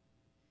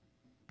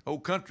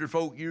 Old country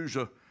folk use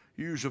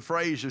a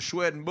phrase of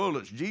sweating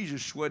bullets.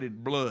 Jesus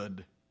sweated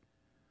blood.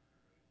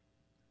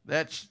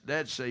 That's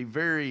a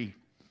very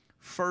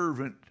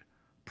fervent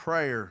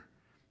prayer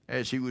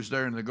as he was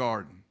there in the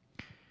garden.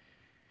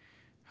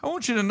 I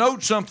want you to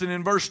note something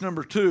in verse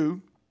number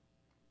 2.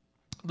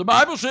 The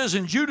Bible says,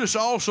 and Judas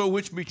also,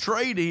 which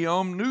betrayed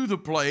him, knew the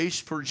place,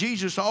 for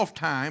Jesus oft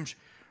times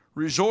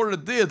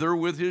resorted thither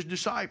with his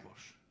disciples.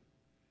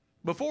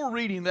 Before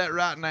reading that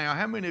right now,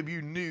 how many of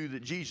you knew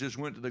that Jesus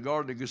went to the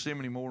Garden of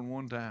Gethsemane more than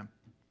one time?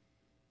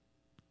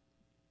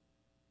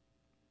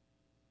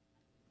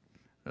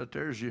 That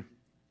there's your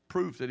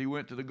proof that he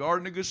went to the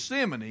Garden of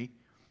Gethsemane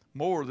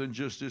more than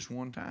just this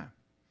one time.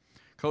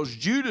 Because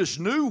Judas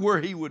knew where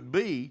he would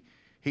be.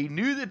 He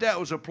knew that that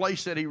was a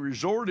place that he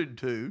resorted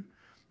to.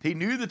 He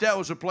knew that that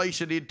was a place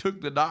that he took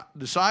the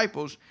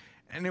disciples,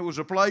 and it was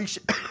a place,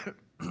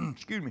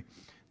 excuse me,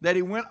 that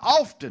he went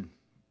often.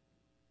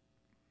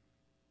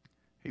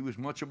 He was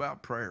much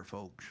about prayer,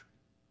 folks.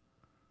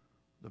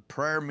 The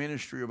prayer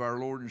ministry of our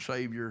Lord and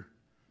Savior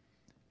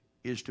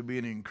is to be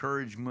an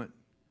encouragement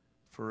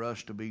for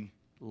us to be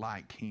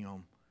like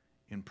him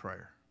in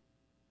prayer.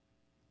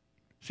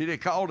 See, they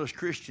called us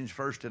Christians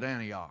first at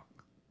Antioch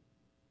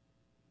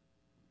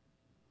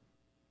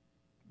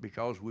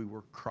because we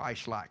were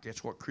Christ-like.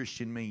 That's what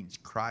Christian means,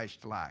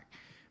 Christ-like.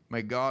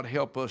 May God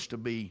help us to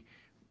be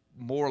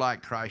more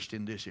like Christ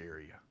in this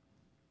area.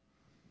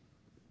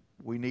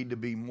 We need to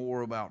be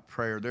more about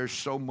prayer. There's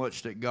so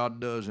much that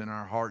God does in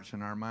our hearts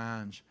and our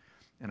minds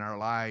and our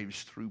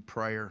lives through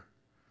prayer.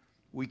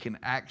 We can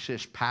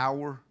access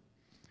power.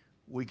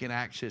 We can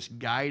access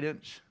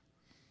guidance.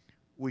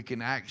 We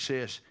can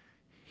access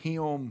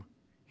Him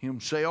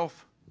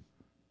Himself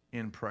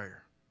in prayer.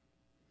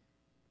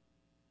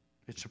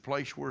 It's a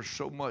place where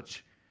so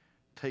much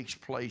takes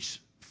place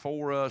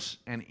for us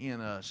and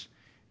in us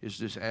is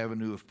this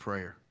avenue of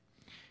prayer.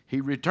 He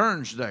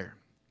returns there.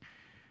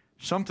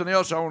 Something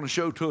else I want to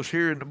show to us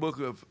here in the book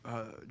of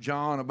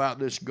John about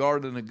this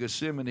Garden of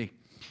Gethsemane.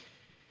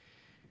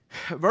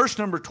 Verse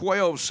number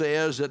 12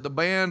 says that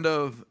then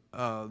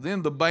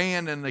the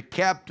band and the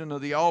captain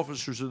of the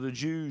officers of the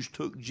Jews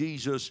took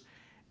Jesus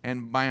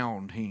and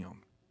bound him.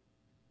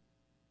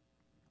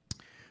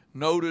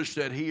 Notice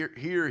that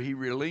here he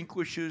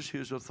relinquishes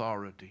his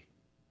authority.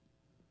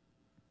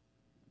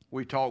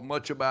 We talk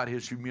much about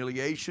his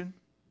humiliation,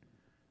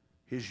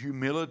 his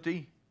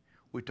humility.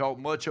 We talk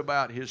much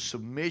about his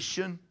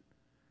submission,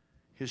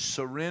 his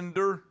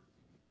surrender,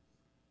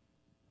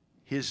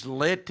 his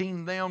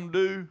letting them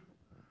do.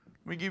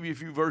 Let me give you a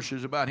few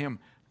verses about him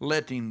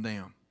letting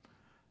them.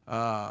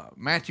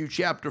 Matthew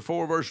chapter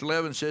 4 verse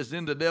 11 says,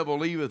 Then the devil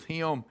leaveth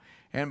him,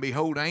 and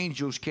behold,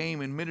 angels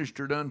came and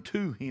ministered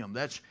unto him.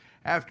 That's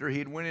after he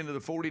had went into the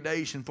 40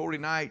 days and 40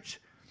 nights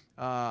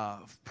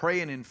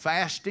praying and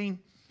fasting,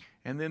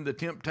 and then the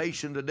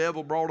temptation the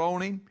devil brought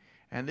on him.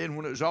 And then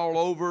when it was all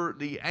over,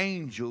 the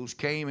angels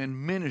came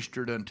and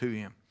ministered unto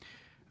him.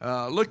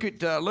 Look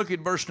at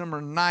verse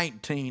number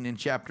 19 in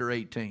chapter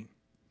 18.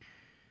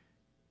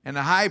 And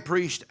the high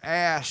priest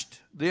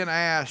then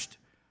asked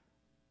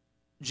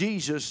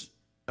Jesus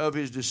of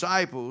his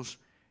disciples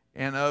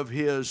and of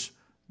his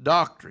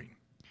doctrine.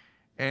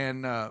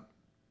 And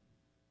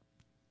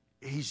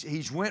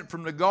he's went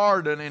from the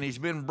garden and he's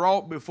been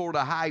brought before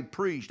the high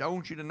priest. I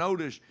want you to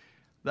notice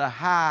the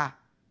high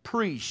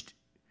priest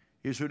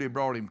is who they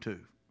brought him to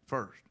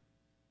first.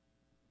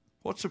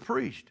 What's a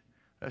priest?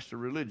 That's the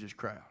religious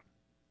crowd.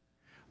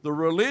 The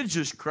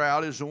religious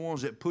crowd is the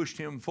ones that pushed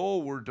him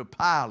forward to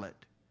Pilate.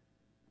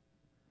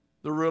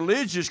 The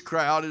religious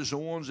crowd is the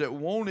ones that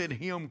wanted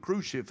him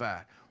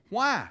crucified.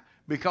 Why?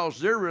 Because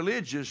they're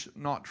religious,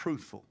 not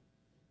truthful.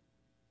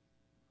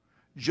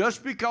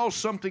 Just because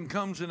something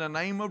comes in the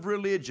name of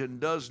religion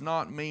does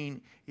not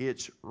mean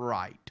it's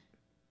right.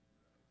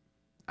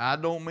 I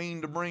don't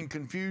mean to bring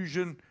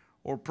confusion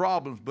or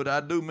problems, but I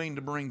do mean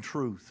to bring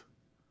truth.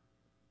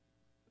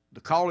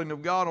 The calling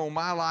of God on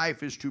my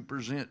life is to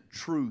present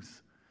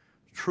truth.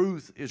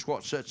 Truth is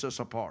what sets us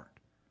apart.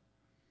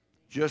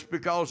 Just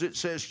because it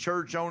says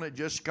church on it,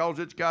 just because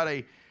it's got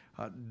a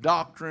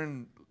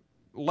doctrine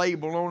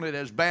label on it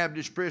as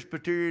Baptist,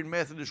 Presbyterian,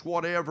 Methodist,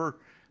 whatever,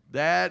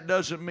 that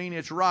doesn't mean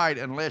it's right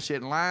unless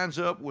it lines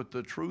up with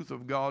the truth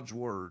of God's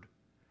Word.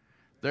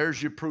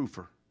 There's your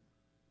proofer.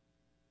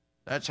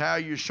 That's how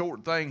you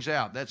sort things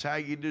out. That's how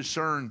you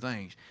discern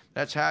things.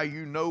 That's how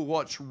you know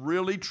what's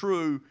really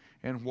true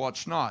and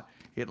what's not.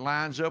 It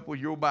lines up with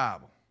your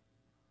Bible.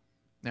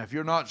 Now, if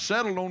you're not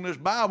settled on this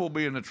Bible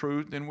being the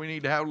truth, then we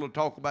need to have a little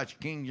talk about your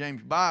King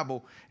James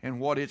Bible and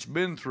what it's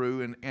been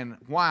through and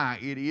why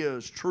it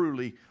is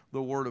truly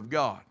the Word of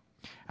God.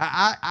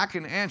 I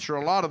can answer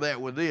a lot of that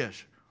with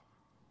this.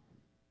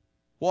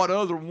 What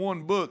other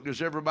one book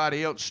does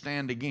everybody else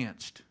stand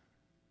against?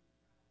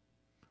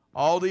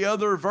 All the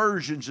other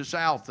versions that's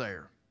out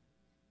there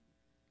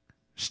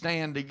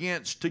stand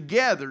against the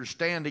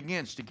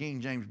King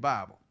James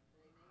Bible.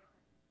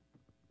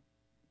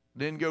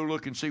 Then go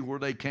look and see where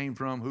they came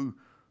from,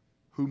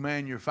 who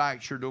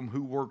manufactured them,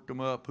 who worked them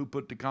up, who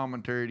put the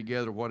commentary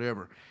together,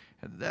 whatever.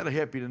 And that'll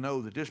help you to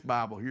know that this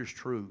Bible here's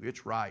true.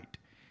 It's right.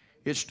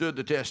 It stood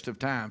the test of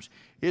times.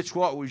 It's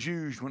what was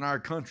used when our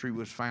country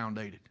was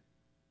founded.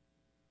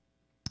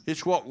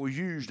 It's what was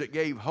used that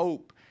gave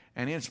hope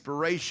and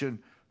inspiration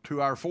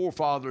to our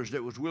forefathers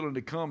that was willing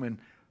to come and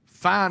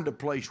find a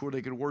place where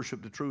they could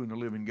worship the true and the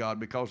living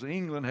God, because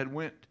England had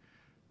went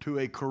to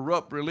a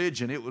corrupt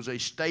religion. It was a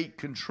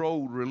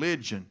state-controlled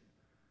religion,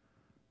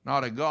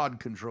 not a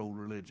God-controlled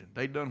religion.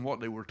 They'd done what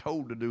they were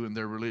told to do in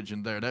their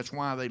religion there. That's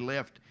why they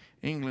left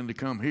England to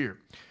come here.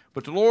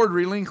 But the Lord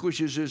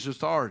relinquishes His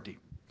authority.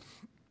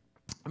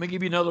 Let me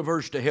give you another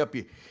verse to help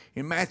you.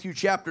 In Matthew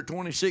chapter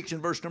 26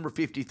 and verse number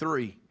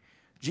 53,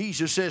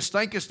 Jesus says,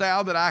 "Thinkest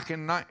thou that I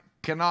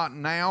cannot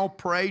now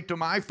pray to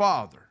my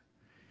Father,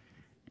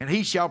 and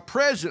He shall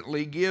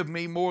presently give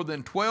me more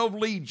than 12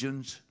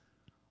 legions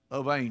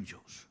of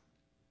angels?"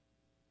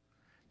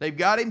 They've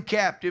got Him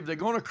captive. They're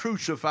going to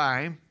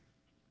crucify Him.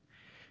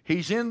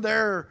 He's in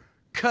their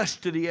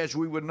custody as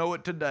we would know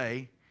it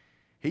today.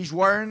 He's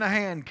wearing the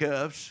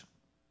handcuffs.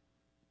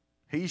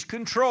 He's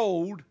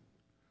controlled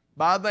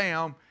by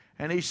them.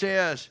 And He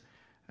says,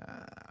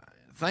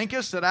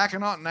 "Thinkest that I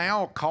cannot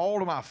now call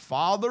to my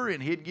Father,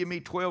 and He'd give me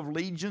 12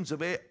 legions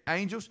of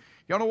angels?"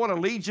 Y'all know what a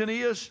legion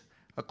is?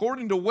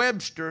 According to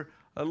Webster,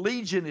 a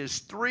legion is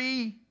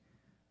 3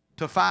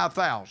 to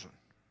 5,000.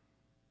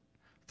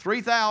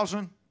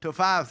 3,000 to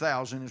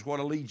 5,000 is what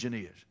a legion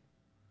is.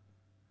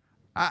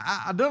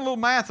 I done a little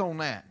math on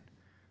that.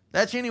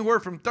 That's anywhere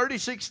from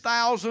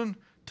 36,000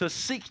 to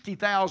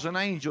 60,000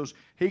 angels.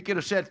 He could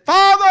have said,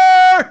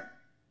 "Father,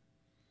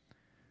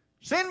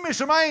 send me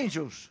some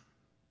angels."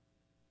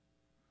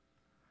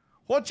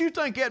 What you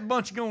think that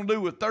bunch is going to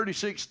do with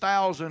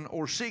 36,000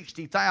 or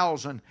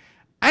 60,000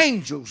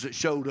 angels that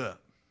showed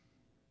up?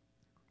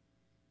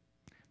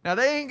 Now,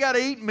 they ain't got to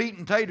eat meat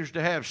and taters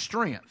to have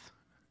strength.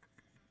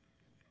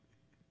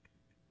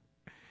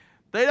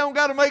 They don't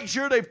got to make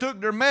sure they've took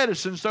their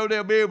medicine so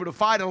they'll be able to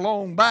fight a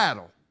long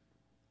battle.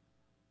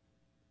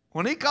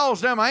 When He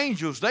calls them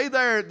angels, they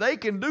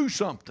can do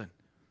something.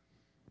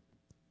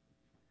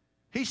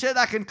 He said,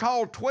 "I can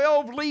call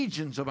 12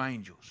 legions of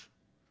angels."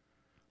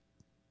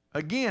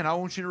 Again, I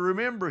want you to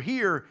remember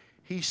here,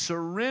 He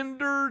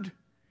surrendered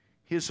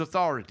His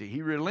authority.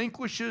 He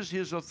relinquishes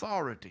His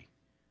authority.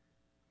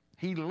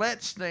 He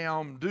lets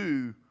them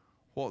do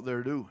what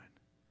they're doing.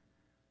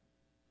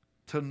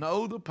 To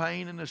know the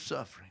pain and the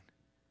suffering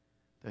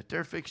that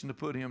they're fixing to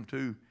put Him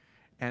to,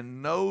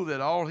 and know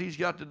that all He's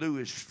got to do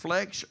is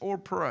flex or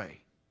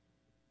pray.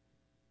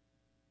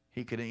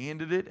 He could have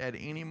ended it at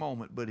any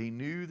moment, but He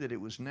knew that it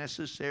was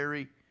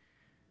necessary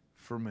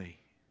for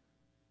me,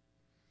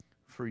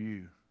 for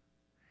you,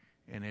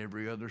 and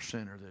every other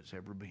sinner that's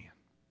ever been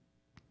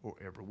or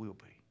ever will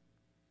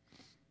be.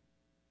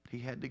 He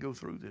had to go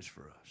through this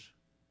for us.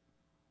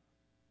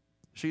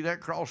 See,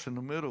 that cross in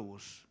the middle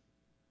was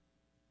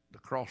the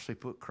cross they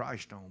put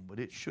Christ on, but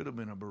it should have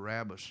been a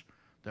Barabbas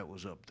that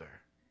was up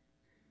there.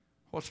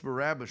 What's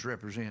Barabbas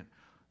represent?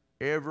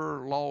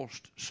 Every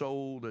lost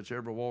soul that's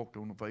ever walked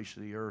on the face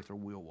of the earth or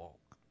will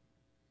walk.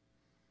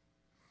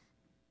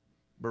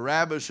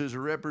 Barabbas is a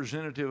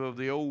representative of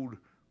the old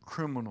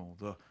criminal,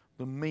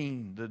 the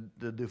mean,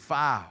 the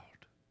defiled.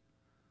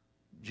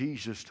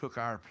 Jesus took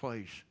our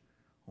place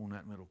on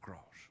that middle cross.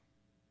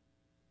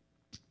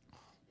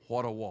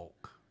 What a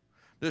walk.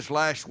 This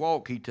last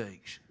walk He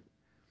takes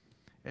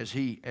as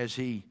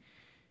he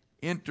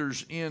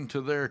enters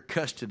into their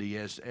custody,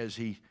 as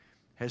he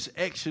has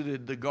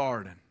exited the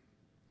garden.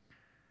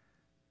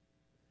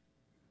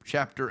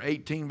 Chapter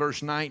 18,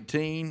 verse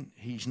 19,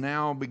 he's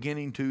now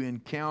beginning to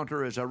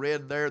encounter, as I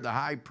read there, the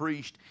high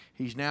priest,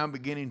 he's now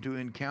beginning to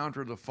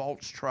encounter the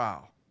false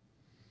trial.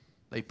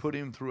 They put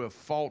him through a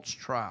false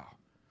trial.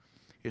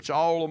 It's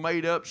all a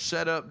made-up,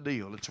 set-up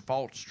deal. It's a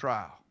false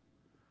trial.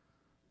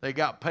 They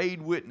got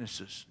paid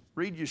witnesses.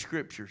 Read your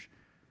scriptures.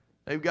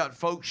 They've got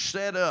folks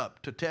set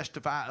up to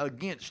testify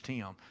against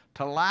him,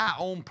 to lie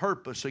on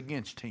purpose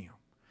against him.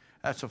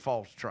 That's a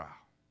false trial.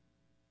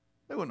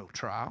 There was no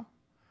trial.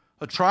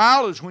 A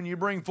trial is when you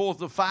bring forth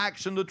the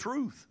facts and the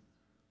truth.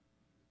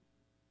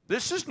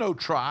 This is no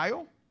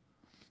trial.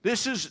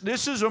 This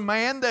is a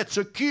man that's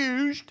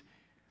accused,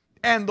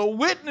 and the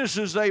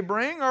witnesses they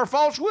bring are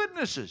false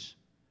witnesses.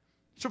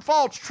 It's a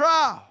false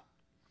trial.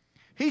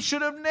 He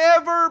should have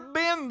never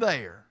been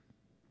there.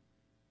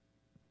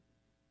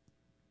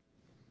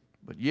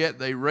 But yet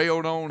they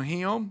railed on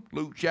him.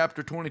 Luke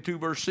chapter 22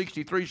 verse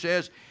 63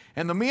 says,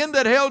 "And the men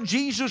that held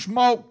Jesus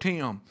mocked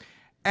him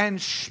and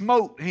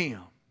smote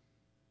him."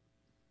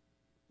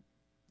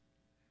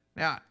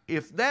 Now,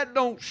 if that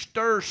don't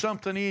stir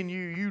something in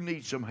you, you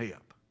need some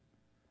help.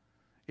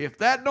 If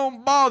that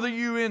don't bother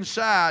you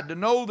inside to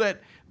know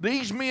that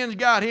these men's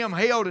got him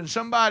held and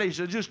somebody's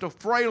just a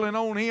frailing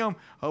on him,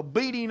 a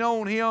beating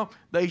on him,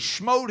 they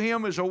smote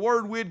him is a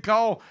word we'd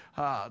call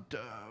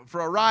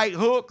for a right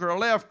hook or a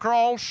left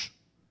cross.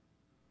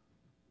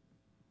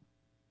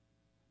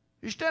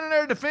 He's standing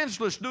there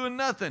defenseless doing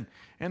nothing,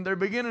 and they're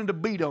beginning to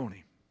beat on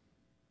him.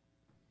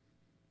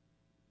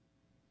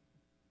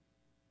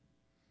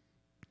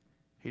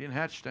 He didn't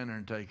have to stand there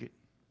and take it,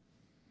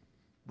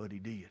 but he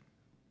did.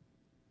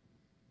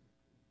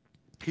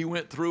 He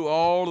went through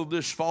all of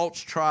this false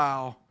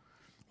trial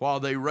while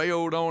they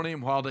railed on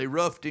him, while they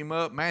roughed him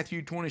up.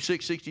 Matthew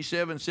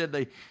 26:67 said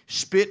they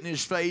spit in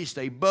his face,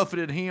 they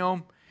buffeted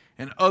him,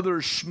 and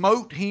others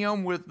smote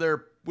him with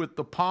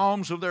the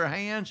palms of their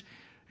hands.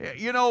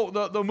 You know,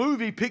 the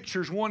movie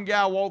pictures one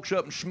guy walks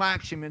up and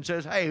smacks him and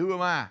says, "Hey, who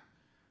am I?"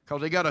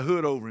 Because they got a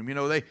hood over him. You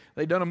know,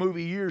 they done a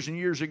movie years and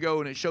years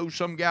ago, and it shows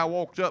some guy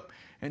walks up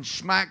and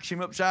smacks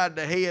him upside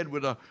the head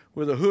with a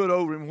hood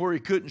over him where he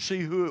couldn't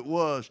see who it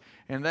was.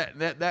 And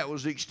that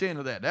was the extent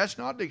of that. That's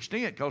not the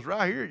extent, because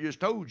right here it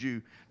just told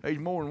you there's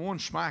more than one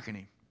smacking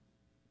him.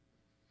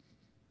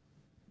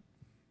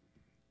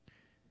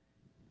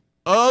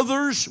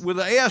 Others, with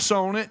an S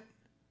on it,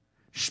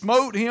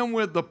 smote him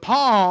with the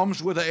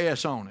palms with an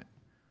S on it.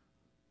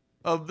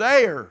 Of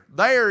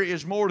there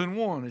is more than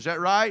one. Is that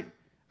right?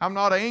 I'm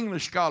not an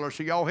English scholar,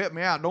 so y'all help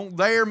me out. Don't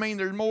there mean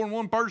there's more than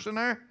one person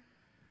there?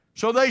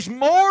 So there's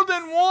more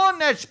than one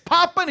that's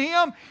popping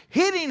him,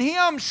 hitting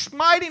him,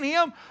 smiting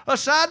him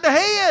aside the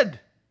head.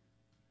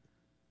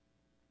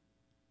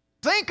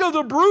 Think of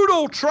the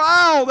brutal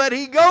trial that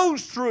he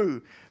goes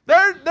through.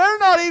 They're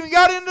not even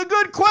got into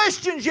good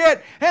questions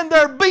yet, and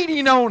they're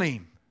beating on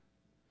him.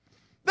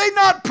 They've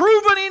not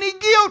proven any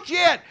guilt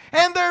yet,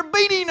 and they're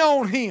beating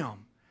on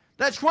him.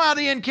 That's why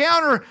the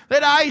encounter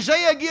that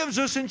Isaiah gives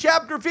us in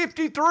chapter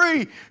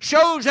 53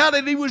 shows how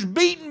that he was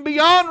beaten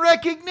beyond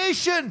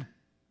recognition.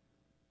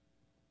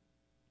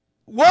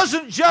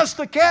 Wasn't just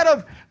the cat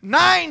of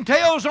nine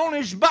tails on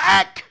his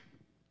back.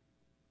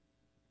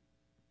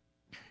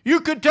 You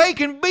could take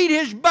and beat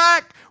his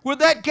back with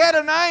that cat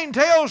of nine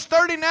tails,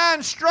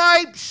 39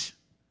 stripes,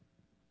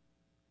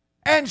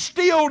 and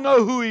still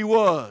know who he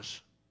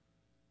was.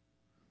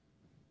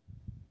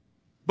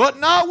 But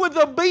not with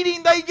the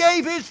beating they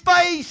gave his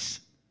face.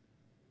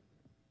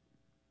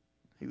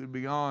 He was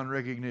beyond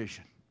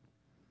recognition.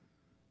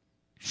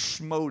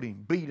 Smote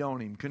him, beat on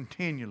him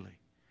continually.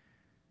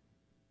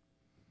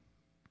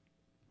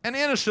 An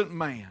innocent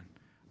man,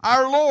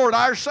 our Lord,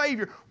 our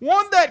Savior,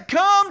 one that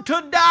come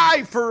to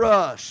die for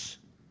us.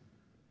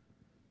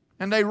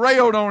 And they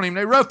railed on him,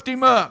 they roughed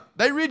him up,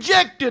 they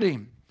rejected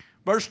him.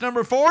 Verse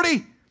number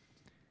 40,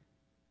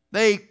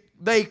 they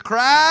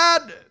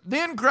cried,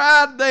 then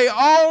cried they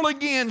all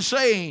again,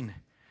 saying,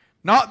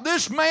 "Not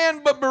this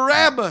man, but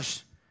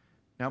Barabbas."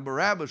 Now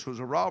Barabbas was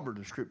a robber,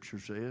 the Scripture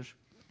says.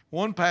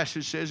 One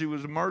passage says he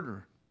was a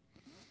murderer.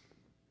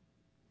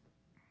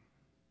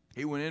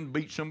 He went in and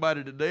beat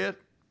somebody to death,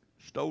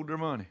 stole their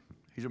money.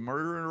 He's a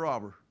murderer and a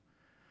robber.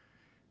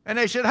 And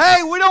they said,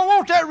 "Hey, we don't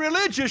want that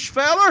religious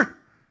feller.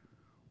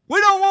 We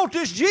don't want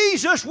this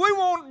Jesus. We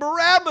want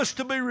Barabbas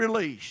to be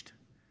released."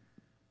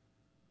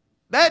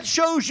 That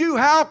shows you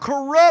how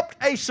corrupt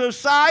a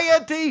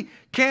society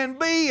can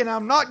be, and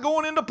I'm not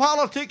going into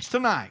politics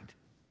tonight.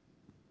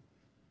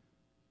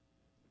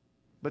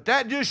 But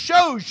that just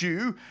shows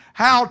you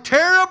how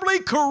terribly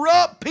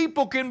corrupt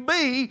people can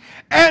be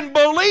and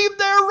believe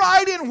they're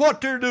right in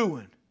what they're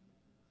doing.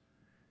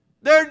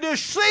 They're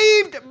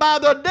deceived by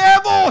the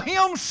devil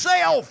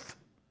himself.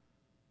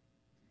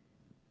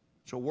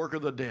 It's a work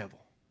of the devil.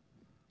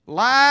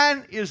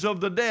 Lying is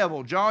of the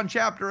devil. John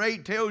chapter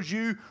 8 tells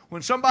you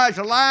when somebody's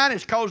a lying,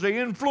 it's because they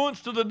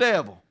influenced to the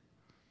devil.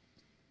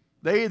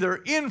 They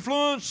either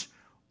influence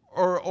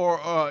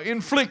or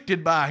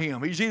inflicted by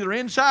him. He's either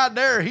inside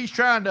there or he's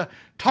trying to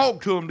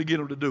talk to them to get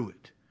them to do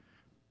it.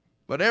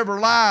 but ever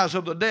lies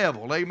of the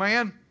devil.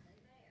 Amen?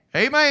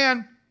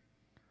 Amen.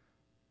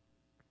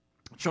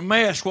 It's a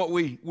mess what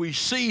we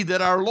see that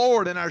our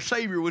Lord and our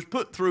Savior was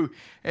put through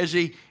as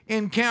he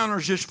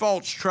encounters this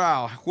false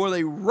trial, where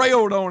they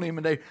railed on him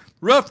and they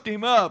roughed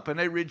him up and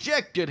they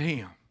rejected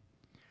him.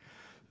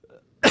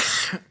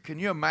 Can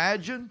you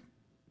imagine?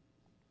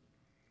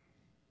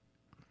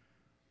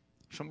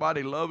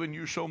 Somebody loving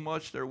you so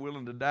much they're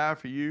willing to die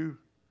for you,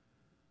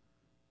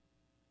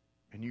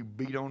 and you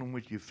beat on them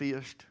with your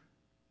fist.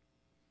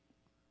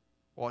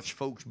 Watch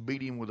folks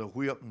beat him with a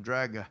whip and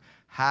drag a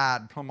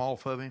hide plumb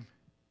off of him.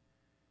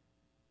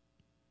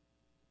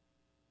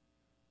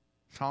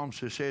 Psalm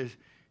says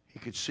he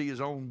could see his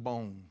own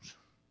bones.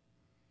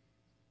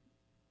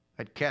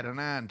 That cat o'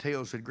 nine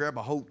tails would grab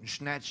a hold and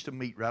snatch the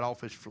meat right off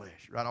his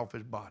flesh, right off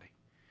his body.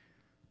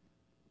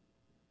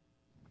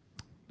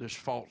 This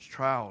false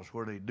trials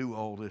where they do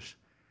all this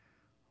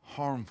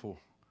harmful,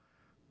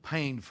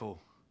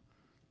 painful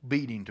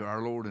beating to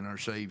our Lord and our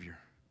Savior.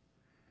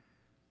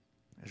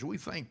 As we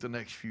think the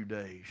next few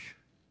days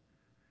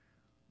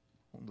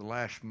on the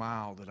last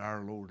mile that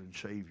our Lord and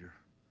Savior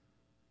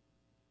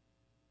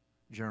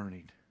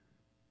journeyed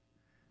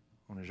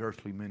on his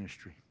earthly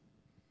ministry,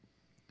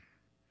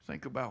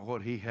 think about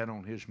what he had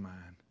on his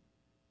mind.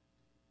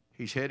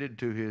 He's headed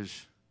to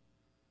his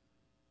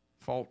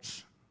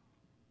false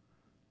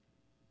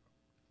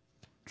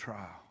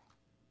trial.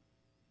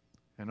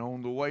 And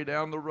on the way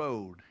down the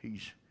road,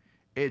 he's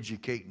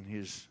educating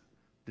his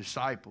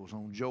disciples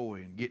on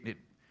joy and getting it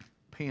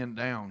pinned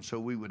down so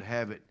we would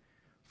have it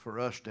for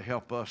us to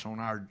help us on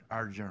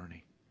our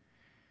journey.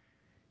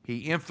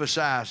 He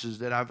emphasizes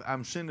that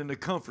I'm sending a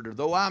comforter.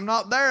 Though I'm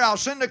not there, I'll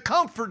send a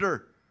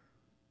comforter.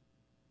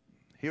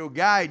 He'll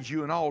guide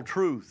you in all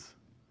truth.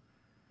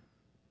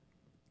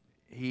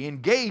 He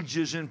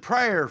engages in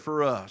prayer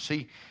for us.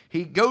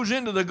 He goes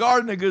into the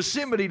Garden of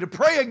Gethsemane to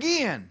pray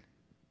again.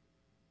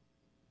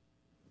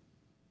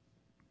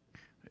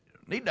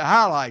 Need to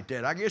highlight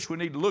that. I guess we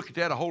need to look at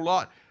that a whole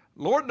lot.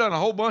 Lord done a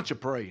whole bunch of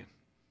praying.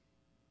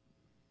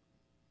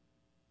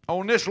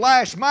 On this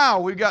last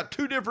mile, we've got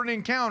two different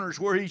encounters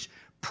where he's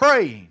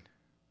praying.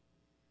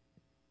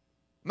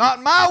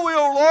 Not my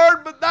will,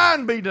 Lord, but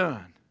thine be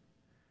done.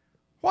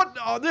 What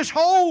this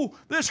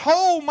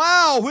whole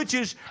mile, which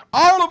is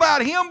all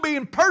about him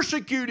being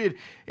persecuted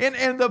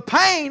and the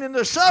pain and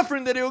the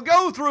suffering that he'll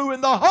go through,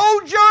 and the whole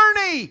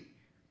journey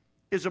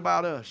is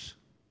about us.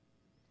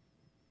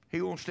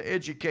 He wants to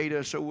educate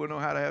us so we'll know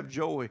how to have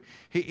joy.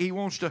 He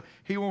wants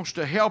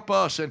to help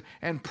us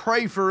and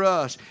pray for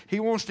us. He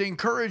wants to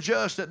encourage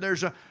us that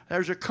there's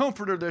a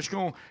comforter that's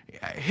going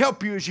to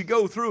help you as you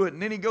go through it.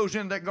 And then he goes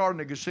into that Garden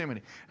of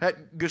Gethsemane.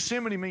 That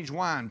Gethsemane means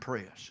wine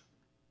press.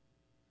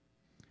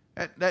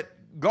 That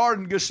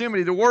Garden of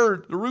Gethsemane, the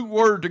root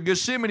word to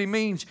Gethsemane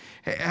means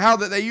how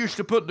that they used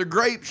to put the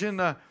grapes in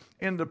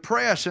the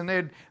press, and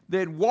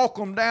they'd walk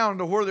them down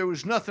to where there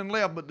was nothing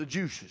left but the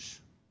juices.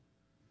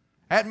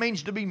 That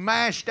means to be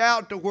mashed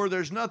out to where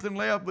there's nothing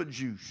left but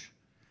juice.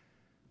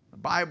 The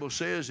Bible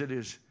says that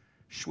his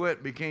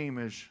sweat became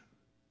as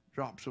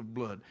drops of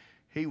blood.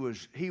 He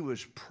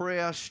was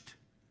pressed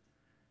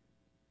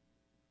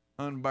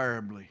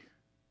unbearably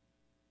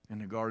in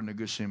the Garden of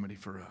Gethsemane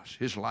for us,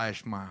 his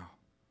last mile.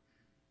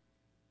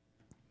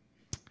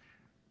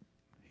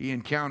 He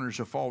encounters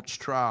a false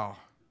trial,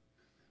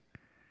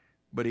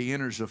 but he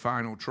enters the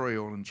final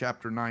trail in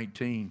chapter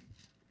 19.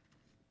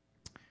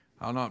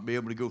 I'll not be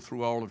able to go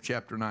through all of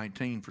chapter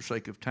 19 for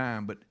sake of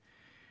time, but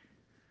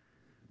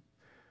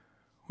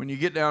when you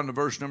get down to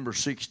verse number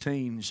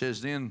 16, it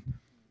says, Then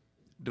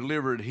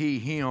delivered he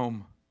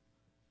him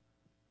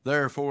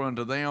therefore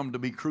unto them to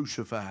be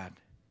crucified.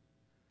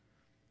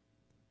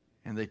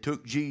 And they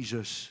took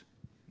Jesus,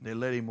 they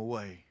led him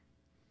away.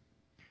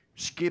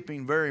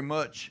 Skipping very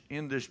much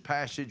in this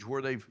passage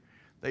where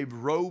they've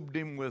robed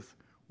him with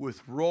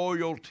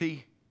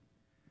royalty,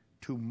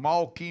 to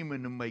mock him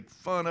and to make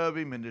fun of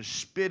him and to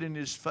spit in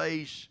his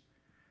face.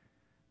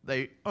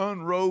 They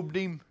unrobed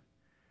him.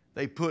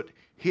 They put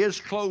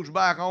his clothes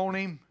back on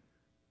him.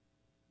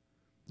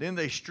 Then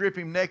they strip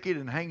him naked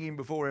and hang him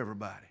before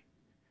everybody.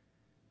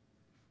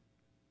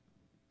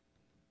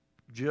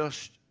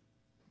 Just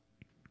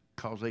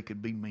because they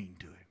could be mean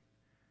to him.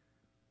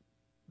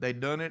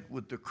 They'd done it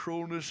with the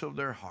cruelness of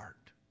their heart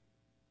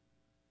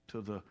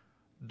to the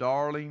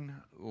darling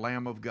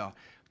Lamb of God.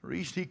 The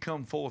reason he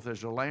come forth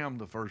as a lamb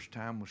the first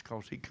time was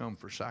because he come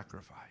for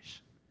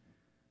sacrifice.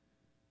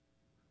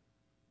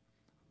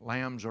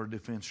 Lambs are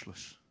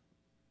defenseless.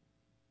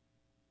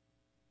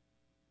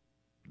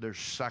 They're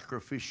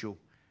sacrificial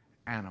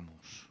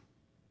animals.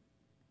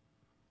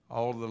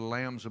 All the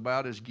lamb's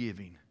about is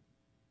giving.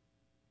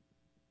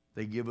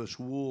 They give us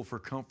wool for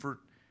comfort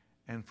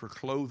and for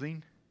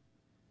clothing.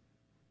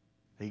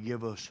 They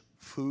give us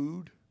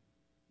food.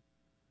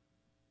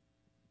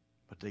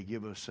 But they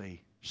give us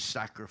a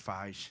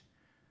sacrifice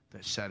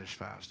that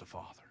satisfies the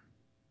Father.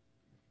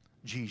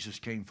 Jesus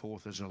came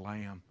forth as a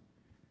lamb.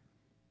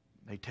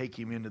 They take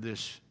him into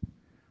this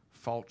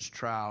false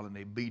trial and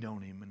they beat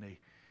on him and they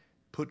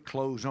put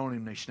clothes on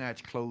him, they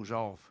snatch clothes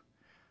off.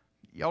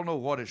 Y'all know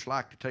what it's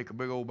like to take a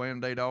big old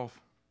Band-Aid off?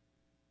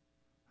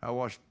 I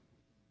watched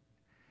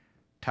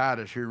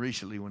Titus here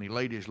recently when he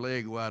laid his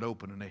leg wide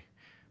open and they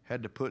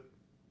had to put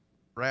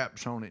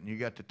wraps on it and you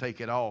got to take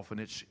it off and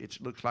it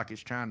looks like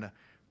it's trying to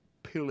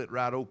peel it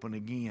right open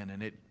again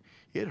and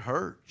it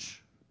hurts.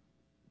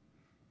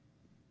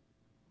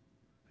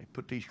 They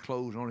put these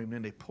clothes on him and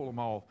then they pull them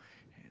off.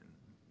 And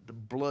the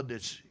blood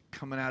that's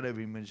coming out of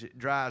him as it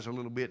dries a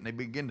little bit and they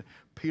begin to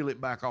peel it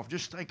back off.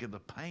 Just think of the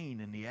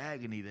pain and the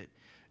agony that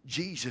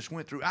Jesus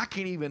went through. I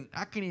can't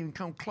even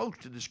come close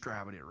to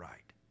describing it right.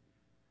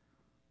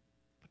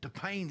 But the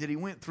pain that he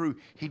went through,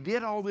 he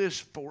did all this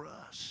for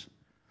us.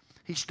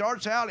 He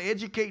starts out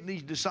educating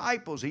these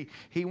disciples.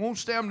 He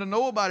wants them to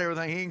know about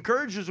everything. He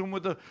encourages them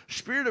with the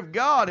Spirit of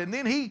God. And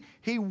then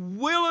he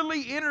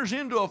willingly enters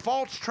into a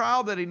false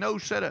trial that he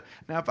knows set up.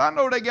 Now, if I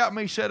know they got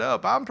me set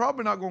up, I'm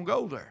probably not going to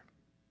go there.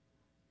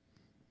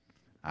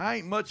 I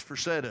ain't much for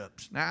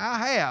setups. Now,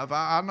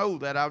 I know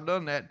that. I've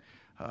done that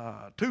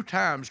 2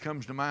 times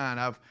comes to mind.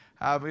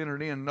 I've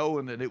entered in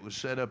knowing that it was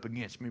set up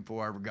against me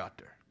before I ever got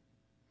there.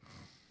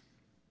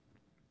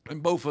 In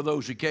both of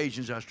those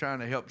occasions, I was trying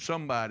to help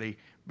somebody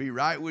be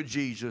right with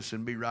Jesus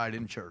and be right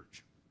in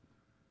church.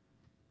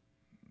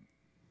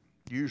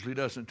 Usually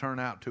doesn't turn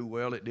out too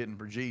well. It didn't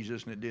for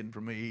Jesus and it didn't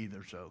for me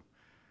either. So,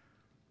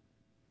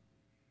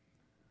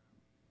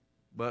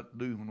 but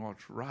doing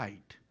what's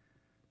right,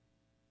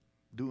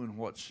 doing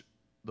what's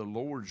the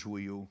Lord's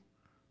will,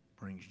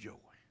 brings joy.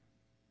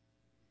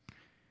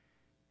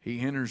 He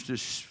enters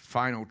this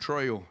final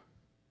trail.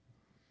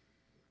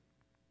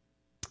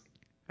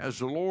 As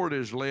the Lord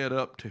is led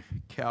up to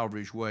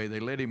Calvary's way,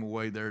 they led him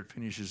away there. It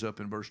finishes up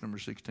in verse number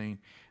 16.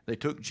 They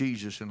took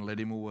Jesus and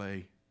led him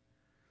away.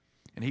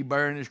 And he,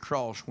 bearing his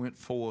cross, went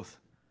forth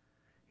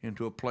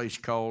into a place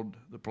called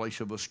the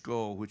place of a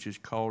skull, which is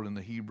called in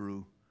the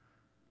Hebrew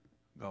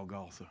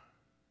Golgotha.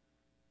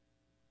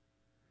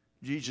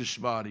 Jesus'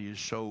 body is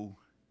so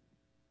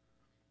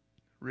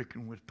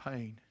ricken with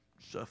pain,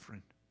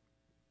 suffering,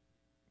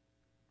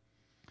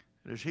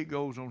 that as he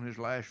goes on his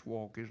last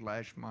walk, his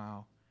last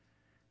mile,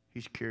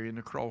 he's carrying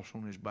the cross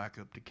on his back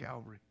up to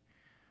Calvary.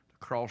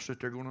 The cross that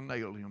they're going to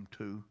nail him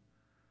to,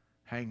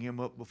 hang him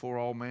up before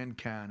all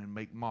mankind and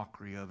make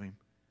mockery of him.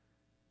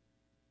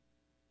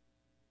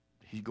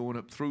 He's going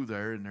up through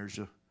there and there's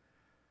a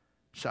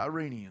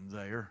Cyrenian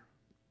there.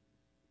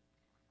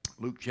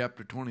 Luke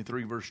chapter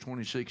 23 verse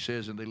 26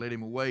 says, and they led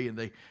him away and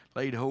they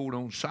laid hold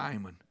on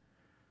Simon,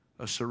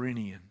 a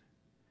Cyrenian,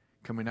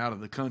 coming out of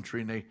the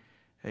country, and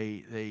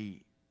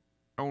they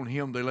on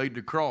him they laid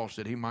the cross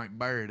that he might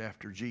bear it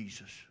after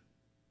Jesus.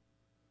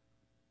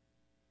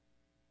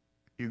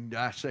 You can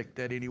dissect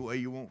that any way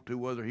you want to,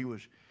 whether he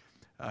was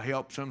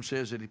helped. Some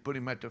says that he put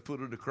him at the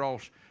foot of the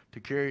cross to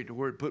carry it to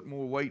where it put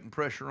more weight and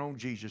pressure on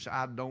Jesus.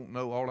 I don't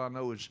know. All I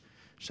know is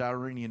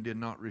Cyrenian did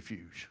not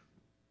refuse.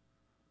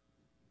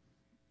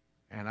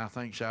 And I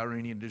think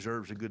Cyrenian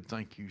deserves a good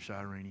thank you,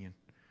 Cyrenian.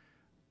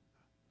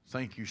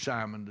 Thank you,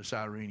 Simon the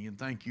Cyrenian.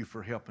 Thank you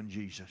for helping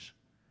Jesus.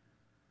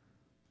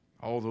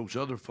 All those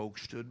other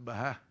folks stood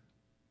by.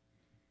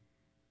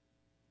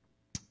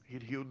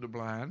 He'd healed the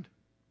blind,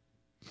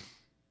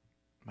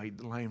 made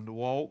the lame to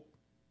walk,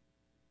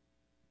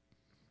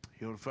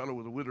 healed a fellow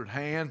with a withered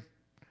hand,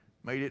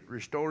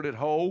 restored it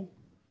whole.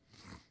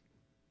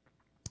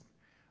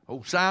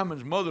 Old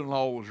Simon's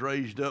mother-in-law was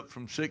raised up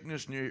from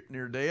sickness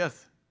near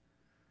death.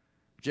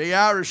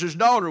 Jairus'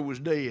 daughter was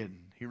dead.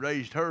 He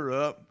raised her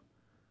up.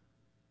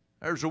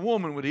 There's a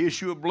woman with the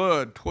issue of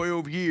blood,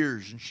 12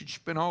 years, and she'd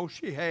spent all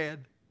she had.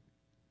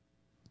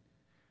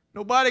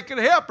 Nobody could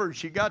help her.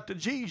 She got to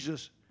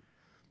Jesus.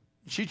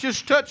 She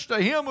just touched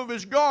the hem of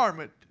his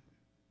garment.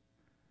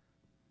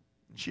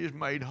 She is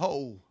made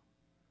whole.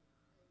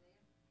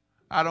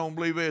 I don't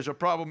believe there's a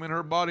problem in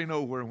her body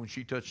nowhere when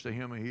she touched the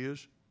hem of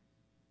his.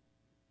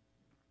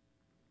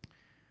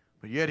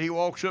 But yet he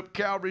walks up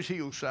Calvary's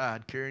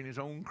hillside carrying his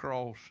own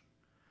cross.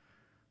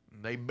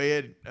 And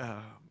they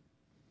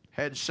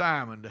had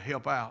Simon to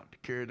help out to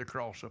carry the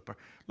cross up there.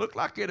 Looked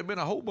like there'd have been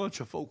a whole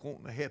bunch of folk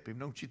wanting to help him,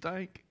 don't you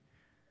think?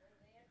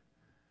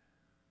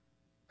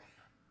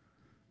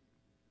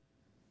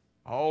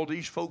 All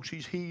these folks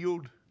he's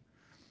healed.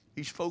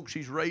 These folks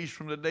he's raised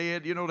from the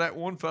dead. You know that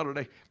one fellow,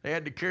 they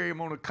had to carry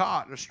him on a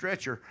cot, a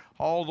stretcher,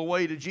 all the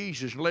way to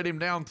Jesus and let him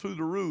down through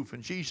the roof.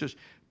 And Jesus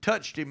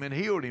touched him and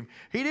healed him.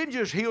 He didn't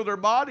just heal their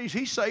bodies,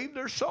 he saved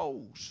their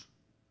souls.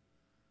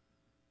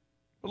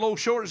 The little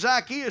short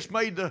Zacchaeus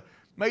made the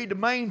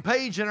main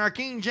page in our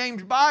King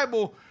James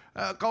Bible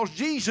because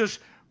Jesus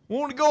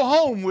wanted to go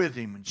home with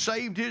him and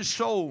saved his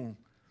soul.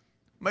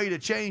 Made a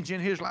change in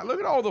his life.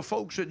 Look at all the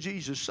folks that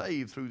Jesus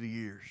saved through the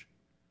years.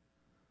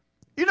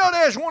 You know,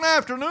 there's one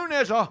afternoon,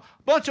 there's a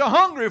bunch of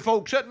hungry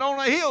folks sitting on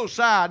a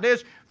hillside.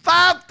 There's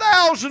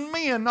 5,000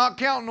 men, not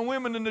counting the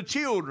women and the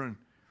children.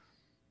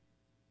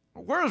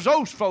 Where's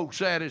those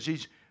folks at as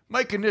he's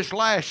making this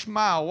last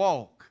mile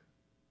walk?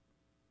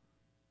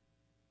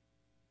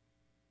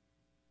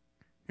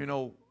 You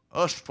know,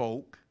 us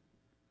folk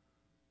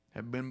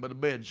have been by the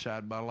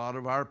bedside by a lot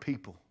of our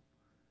people.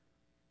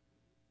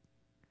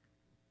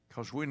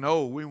 Because we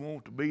know we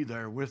want to be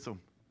there with them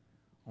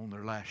on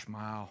their last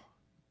mile.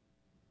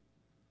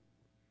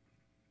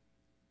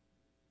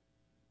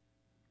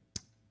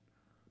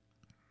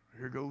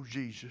 Here goes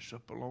Jesus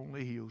up a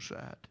lonely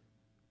hillside.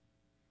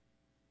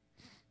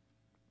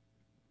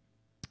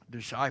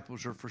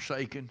 Disciples are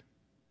forsaken.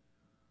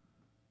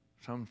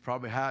 Some's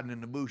probably hiding in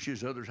the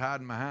bushes, others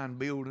hiding behind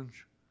buildings.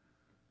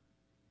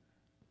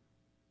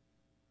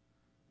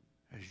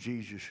 As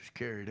Jesus is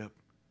carried up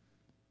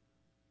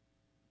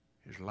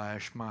his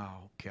last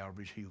mile,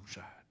 Calvary's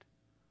hillside.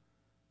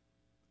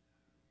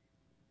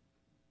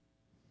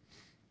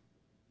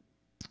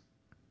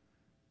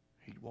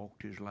 He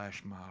walked his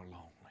last mile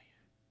lonely.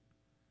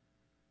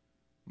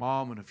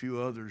 Mom and a few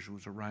others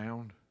was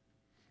around.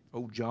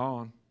 Old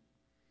John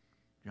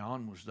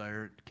was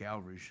there at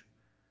Calvary's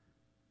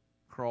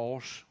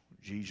cross.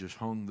 Jesus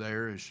hung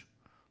there as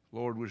the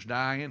Lord was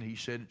dying. He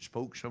said it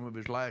spoke some of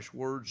his last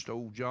words to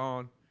old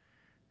John.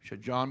 He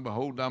said, John,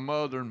 behold thy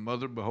mother, and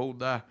mother, behold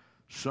thy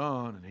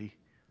son. And he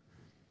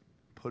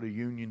put a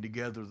union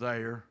together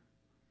there.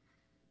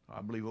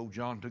 I believe old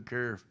John took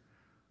care of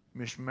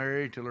Miss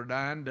Mary till her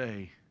dying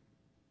day.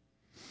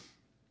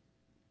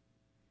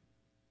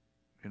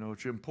 You know,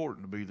 it's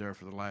important to be there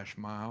for the last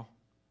mile.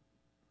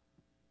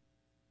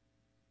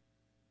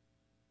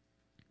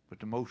 But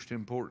the most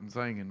important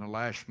thing in the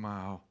last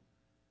mile,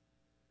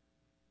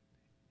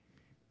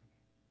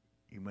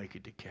 you make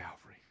it to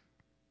Calvary.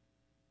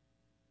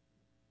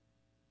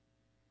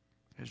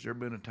 Has there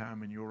been a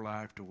time in your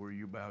life to where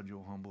you bowed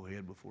your humble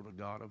head before the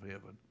God of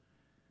heaven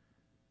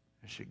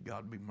and said,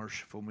 God, be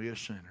merciful, me a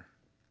sinner?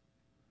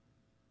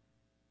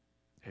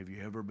 Have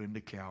you ever been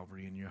to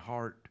Calvary in your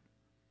heart,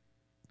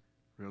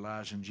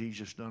 realizing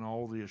Jesus done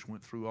all this,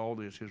 went through all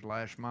this, his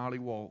last mile he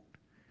walked,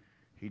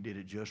 he did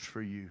it just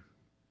for you?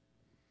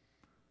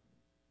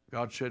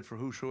 God said, for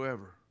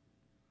whosoever,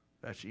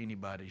 that's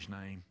anybody's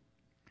name,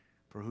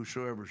 for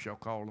whosoever shall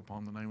call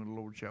upon the name of the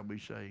Lord shall be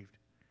saved.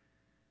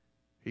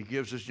 He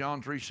gives us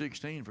John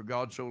 3:16, for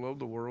God so loved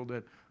the world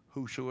that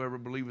whosoever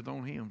believeth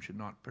on him should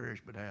not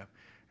perish but have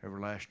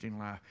everlasting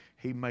life.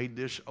 He made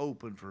this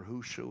open for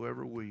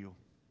whosoever will.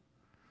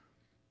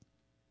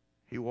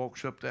 He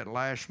walks up that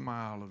last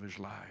mile of his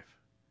life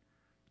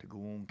to go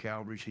on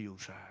Calvary's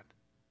hillside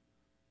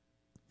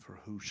for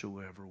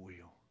whosoever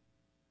will.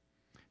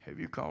 Have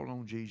you called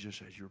on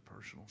Jesus as your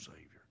personal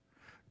Savior?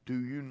 Do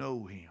you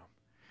know him?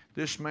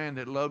 This man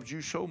that loves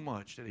you so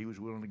much that he was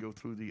willing to go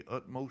through the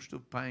utmost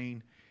of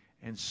pain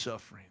and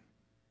suffering,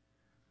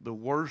 the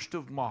worst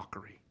of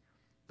mockery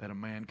that a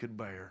man could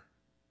bear,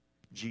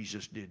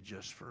 Jesus did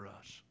just for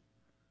us.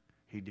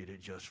 He did it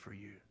just for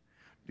you.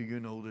 Do you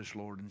know this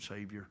Lord and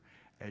Savior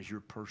as your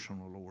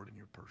personal Lord and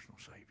your personal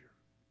Savior?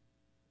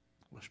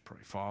 Let's pray.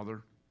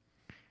 Father,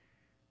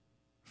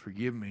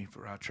 forgive me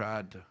for I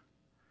tried to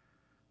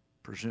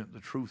present the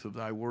truth of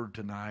thy word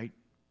tonight.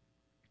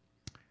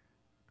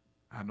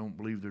 I don't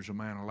believe there's a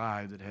man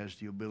alive that has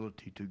the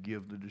ability to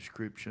give the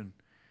description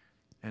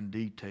and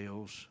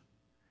details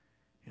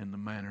in the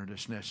manner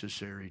that's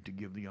necessary to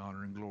give the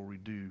honor and glory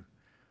due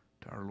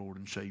to our Lord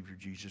and Savior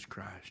Jesus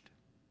Christ.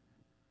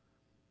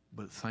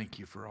 But thank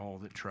you for all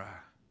that try.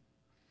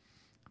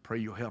 I pray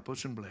you'll help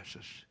us and bless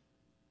us.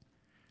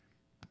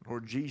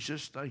 Lord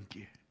Jesus, thank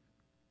you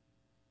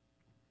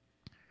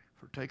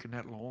for taking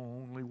that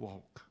lonely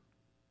walk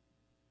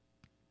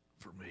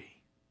for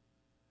me.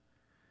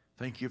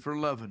 Thank you for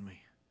loving me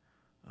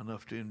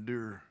enough to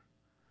endure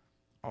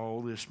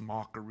all this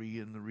mockery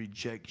and the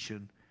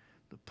rejection,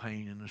 the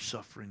pain and the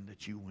suffering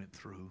that you went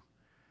through,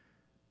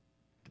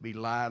 to be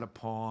lied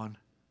upon,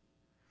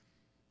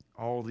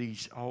 all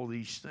these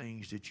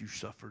things that you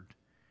suffered.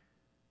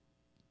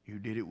 You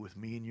did it with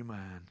me in your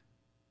mind,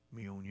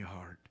 me on your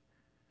heart,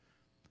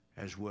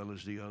 as well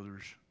as the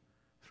others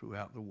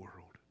throughout the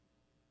world.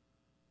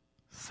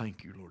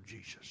 Thank you, Lord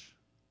Jesus.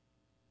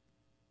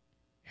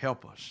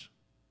 Help us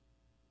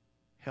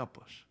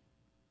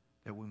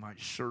that we might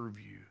serve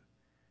you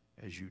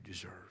as you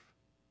deserve.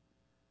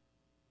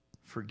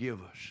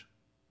 Forgive us,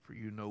 for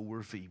you know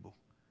we're feeble.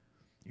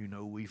 You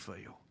know we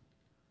fail.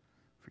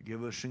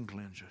 Forgive us and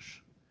cleanse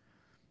us.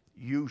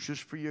 Use us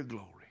for your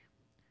glory.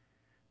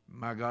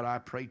 My God, I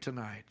pray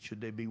tonight,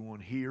 should there be one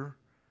here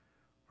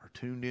or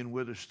tuned in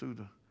with us through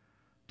the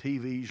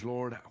TVs,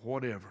 Lord,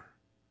 whatever.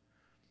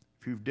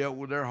 If you've dealt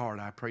with their heart,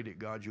 I pray that,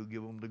 God, you'll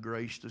give them the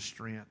grace, the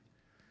strength,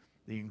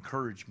 the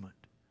encouragement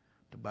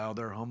to bow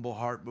their humble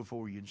heart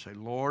before you and say,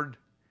 Lord,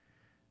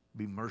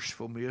 be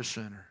merciful, me a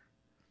sinner,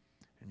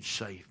 and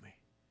save me.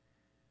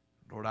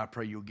 Lord, I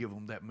pray you'll give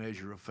them that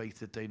measure of faith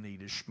that they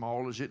need, as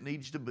small as it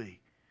needs to be.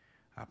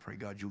 I pray,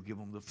 God, you'll give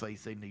them the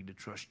faith they need to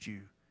trust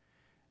you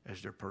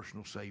as their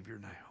personal Savior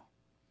now.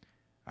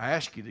 I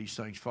ask you these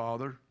things,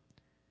 Father,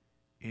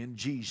 in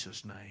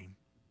Jesus' name.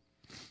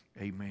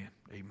 Amen.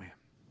 Amen.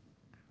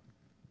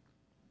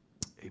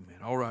 Amen.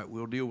 All right,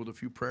 we'll deal with a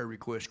few prayer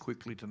requests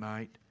quickly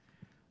tonight.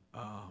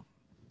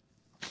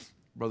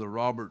 Brother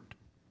Robert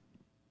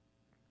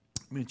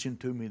mentioned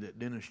to me that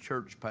Dennis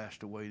Church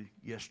passed away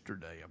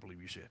yesterday, I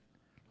believe you said,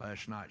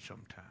 last night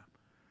sometime.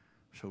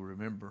 So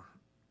remember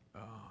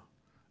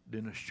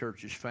Dennis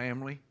Church's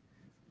family.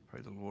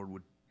 Pray the Lord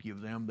would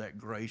give them that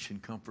grace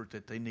and comfort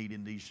that they need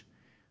in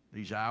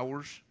these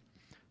hours.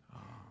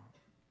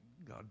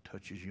 God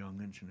touch his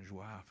youngins and his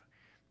wife.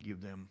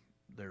 Give them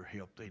their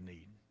help they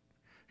need.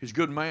 He's a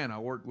good man. I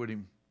worked with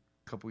him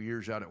a couple of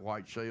years out at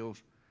White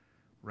Sales.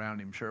 Around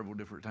him several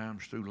different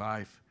times through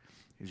life.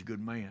 He's a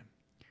good man.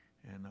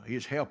 And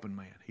he's a helping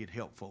man. He'd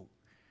help folk.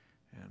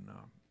 And I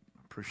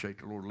appreciate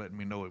the Lord letting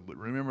me know it. But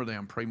remember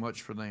them. Pray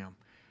much for them.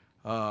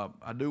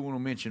 I do want to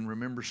mention,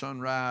 remember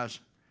sunrise,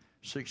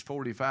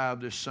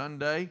 6:45 this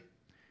Sunday.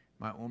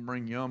 Might want to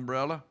bring your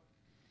umbrella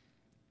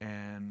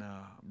and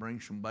bring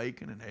some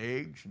bacon and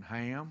eggs and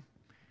ham,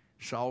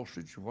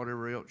 sausage, or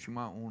whatever else you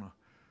might want to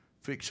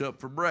fix up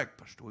for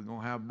breakfast. We're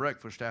going to have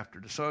breakfast after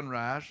the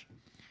sunrise.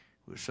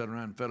 We'll sit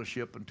around and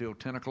fellowship until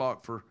 10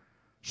 o'clock for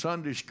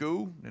Sunday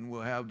school. Then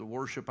we'll have the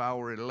worship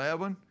hour at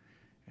 11,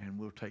 and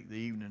we'll take the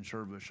evening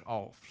service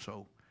off.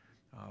 So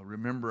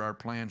remember our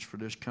plans for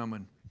this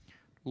coming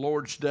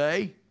Lord's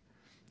Day,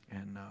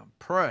 and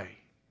pray.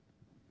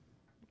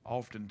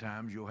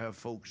 Oftentimes you'll have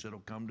folks that'll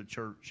come to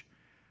church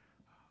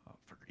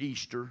for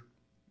Easter,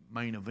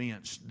 main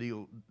events,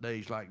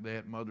 days like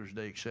that, Mother's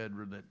Day,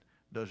 etc., that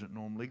doesn't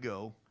normally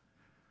go.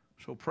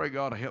 So pray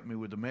God to help me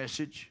with the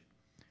message.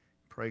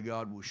 Pray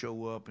God will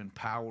show up in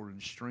power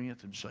and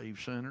strength and save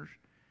sinners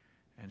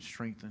and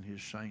strengthen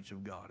his saints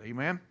of God.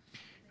 Amen?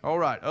 All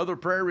right, other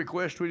prayer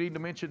requests we need to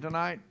mention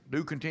tonight.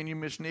 Do continue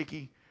Miss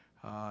Nikki.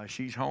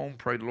 She's home.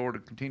 Pray the Lord to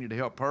continue to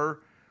help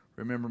her.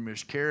 Remember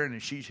Miss Karen,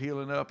 and she's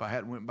healing up. I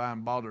hadn't went by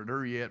and bothered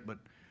her yet, but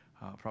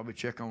probably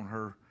check on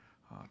her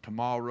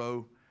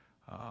tomorrow.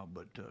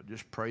 But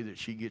just pray that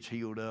she gets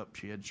healed up.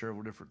 She had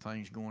several different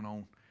things going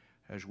on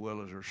as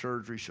well as her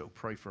surgery, so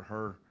pray for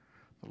her.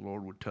 The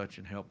Lord would touch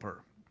and help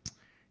her.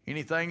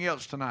 Anything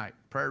else tonight?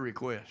 Prayer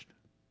request.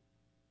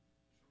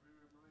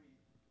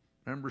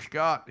 Remember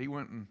Scott? He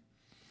went and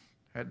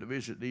had to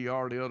visit the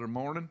ER the other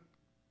morning,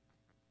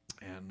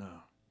 and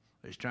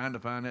he's trying to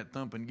find that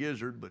thumping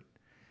gizzard, but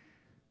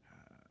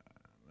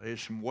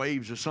there's some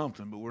waves of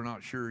something, but we're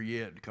not sure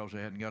yet because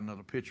they hadn't got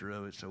another picture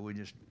of it. So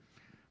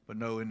but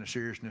no, in the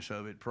seriousness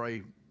of it,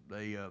 pray.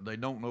 They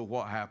don't know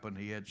what happened.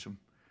 He had some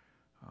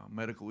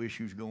medical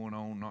issues going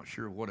on. Not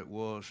sure what it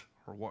was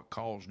or what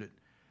caused it.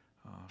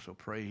 So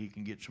pray he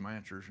can get some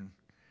answers and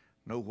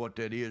know what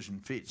that is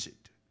and fix it.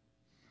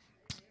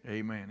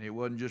 Amen. It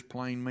wasn't just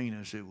plain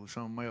meanness. It was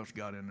something else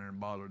got in there and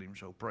bothered him.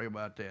 So pray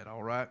about that.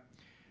 All right?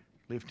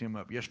 Lift him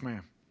up. Yes,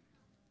 ma'am.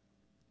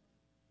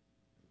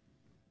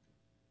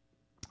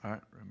 All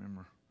right.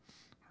 Remember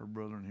her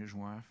brother and his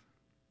wife.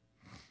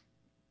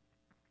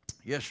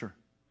 Yes, sir.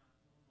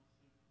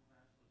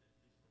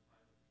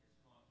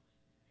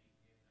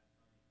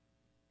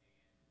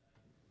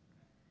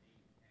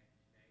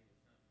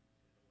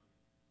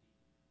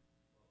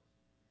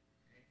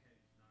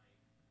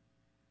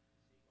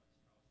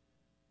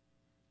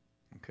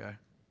 Okay.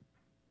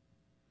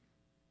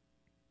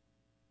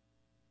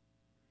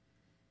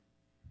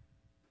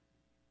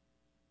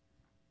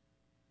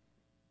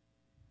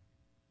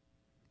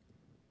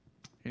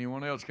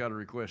 Anyone else got a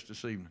request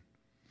this evening?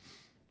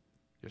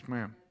 Yes,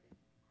 ma'am.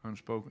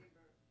 Unspoken.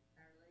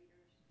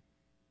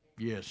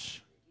 Yes.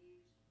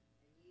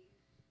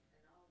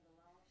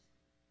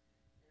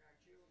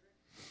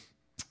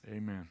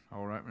 Amen.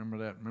 All right, remember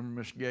that.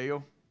 Remember Miss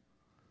Gail?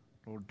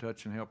 Lord,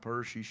 touch and help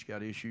her. She's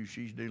got issues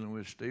she's dealing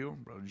with still.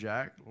 Brother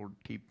Jack, Lord,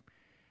 keep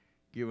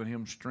giving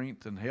him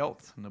strength and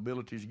health and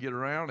abilities to get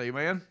around.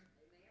 Amen?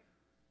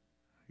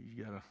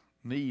 He's got a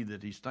knee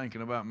that he's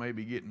thinking about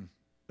maybe getting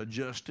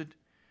adjusted.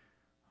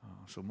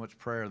 So much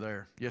prayer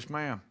there. Yes,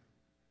 ma'am.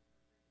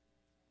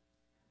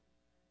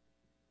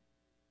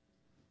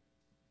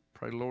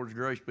 Pray the Lord's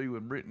grace be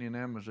with Brittany and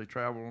them as they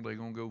travel. They're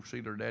going to go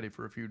see their daddy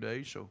for a few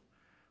days. So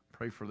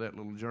pray for that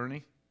little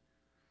journey.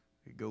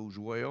 It goes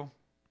well.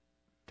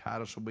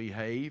 Titus will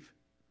behave.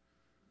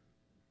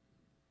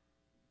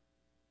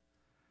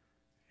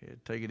 Yeah,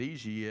 take it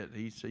easy yet.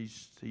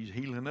 He's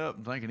healing up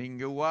and thinking he can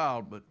go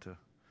wild, but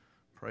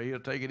pray he'll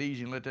take it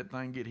easy and let that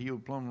thing get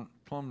healed plumb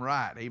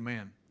right.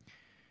 Amen.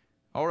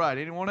 All right,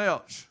 anyone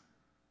else?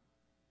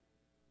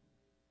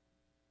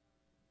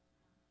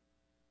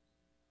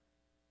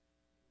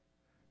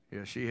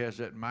 Yeah, she has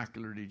that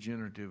macular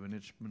degenerative, and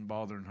it's been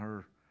bothering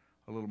her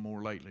a little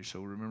more lately.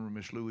 So remember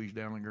Miss Louise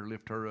Dowlinger,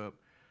 lift her up.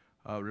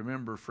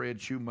 Remember Fred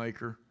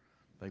Shoemaker.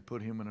 They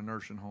put him in a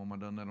nursing home. I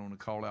done that on a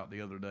call out the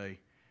other day.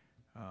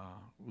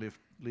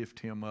 Lift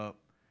him up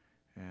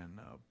and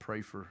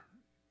pray for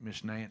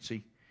Miss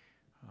Nancy.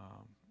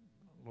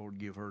 Lord,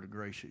 give her the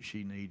grace that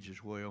she needs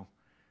as well.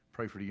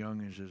 Pray for the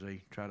youngins as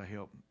they try to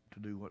help to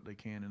do what they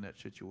can in that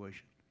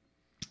situation.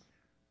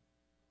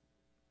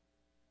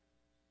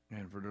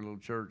 And for their little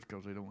church,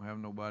 because they don't have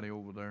nobody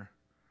over there.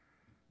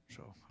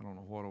 So I don't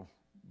know what will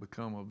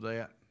become of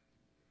that.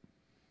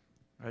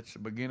 That's the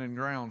beginning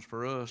grounds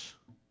for us.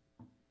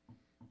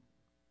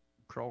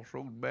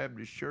 Crossroads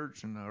Baptist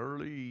Church in the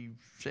early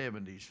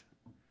 70s.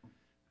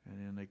 And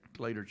then they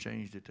later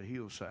changed it to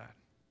Hillside.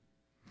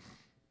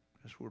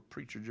 That's where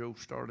Preacher Joe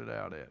started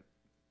out at.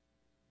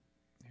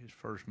 his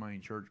first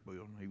main church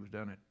building. He was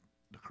down at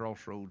the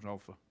crossroads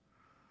off of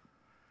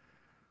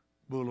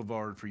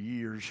Boulevard for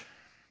years,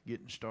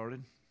 getting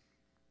started.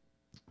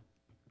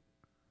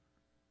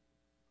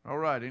 All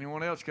right,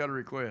 anyone else got a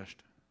request?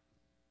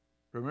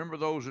 Remember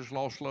those that's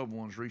lost loved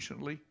ones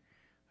recently,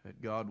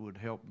 that God would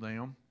help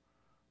them.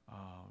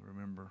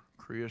 Remember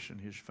Chris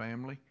and his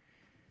family,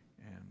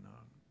 and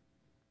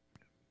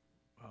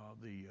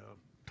the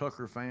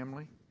Tucker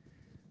family,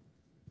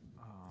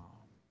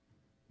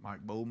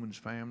 Mike Bowman's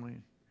family,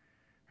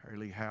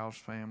 Harley House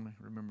family.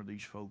 Remember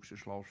these folks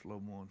that's lost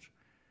loved ones.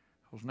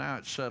 Because now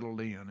it's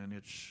settled in and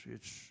it's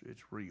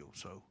real.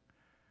 So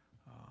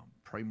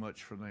pray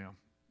much for them.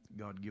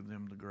 God give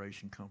them the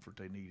grace and comfort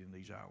they need in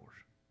these hours.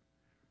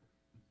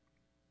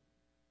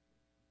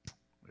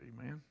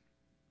 Amen.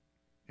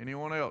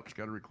 Anyone else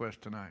got a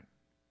request tonight?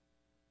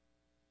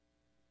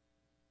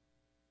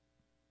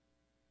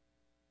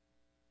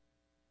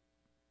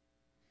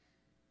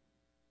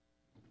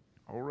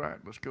 All right,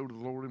 let's go to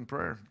the Lord in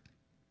prayer.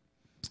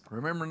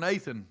 Remember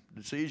Nathan,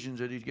 decisions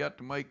that he's got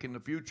to make in the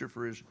future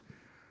for his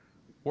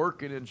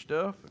working and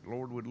stuff. The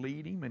Lord would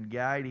lead him and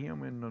guide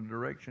him in the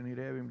direction he'd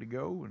have him to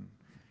go and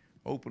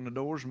open the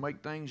doors and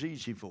make things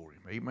easy for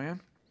him. Amen?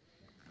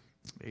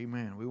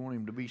 Amen. We want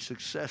him to be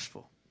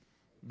successful,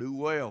 do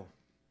well,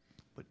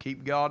 but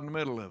keep God in the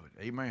middle of it.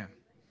 Amen.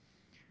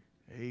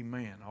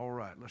 Amen. All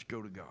right, let's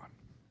go to God.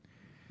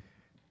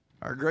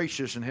 Our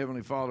gracious and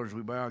heavenly Father, as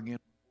we bow again.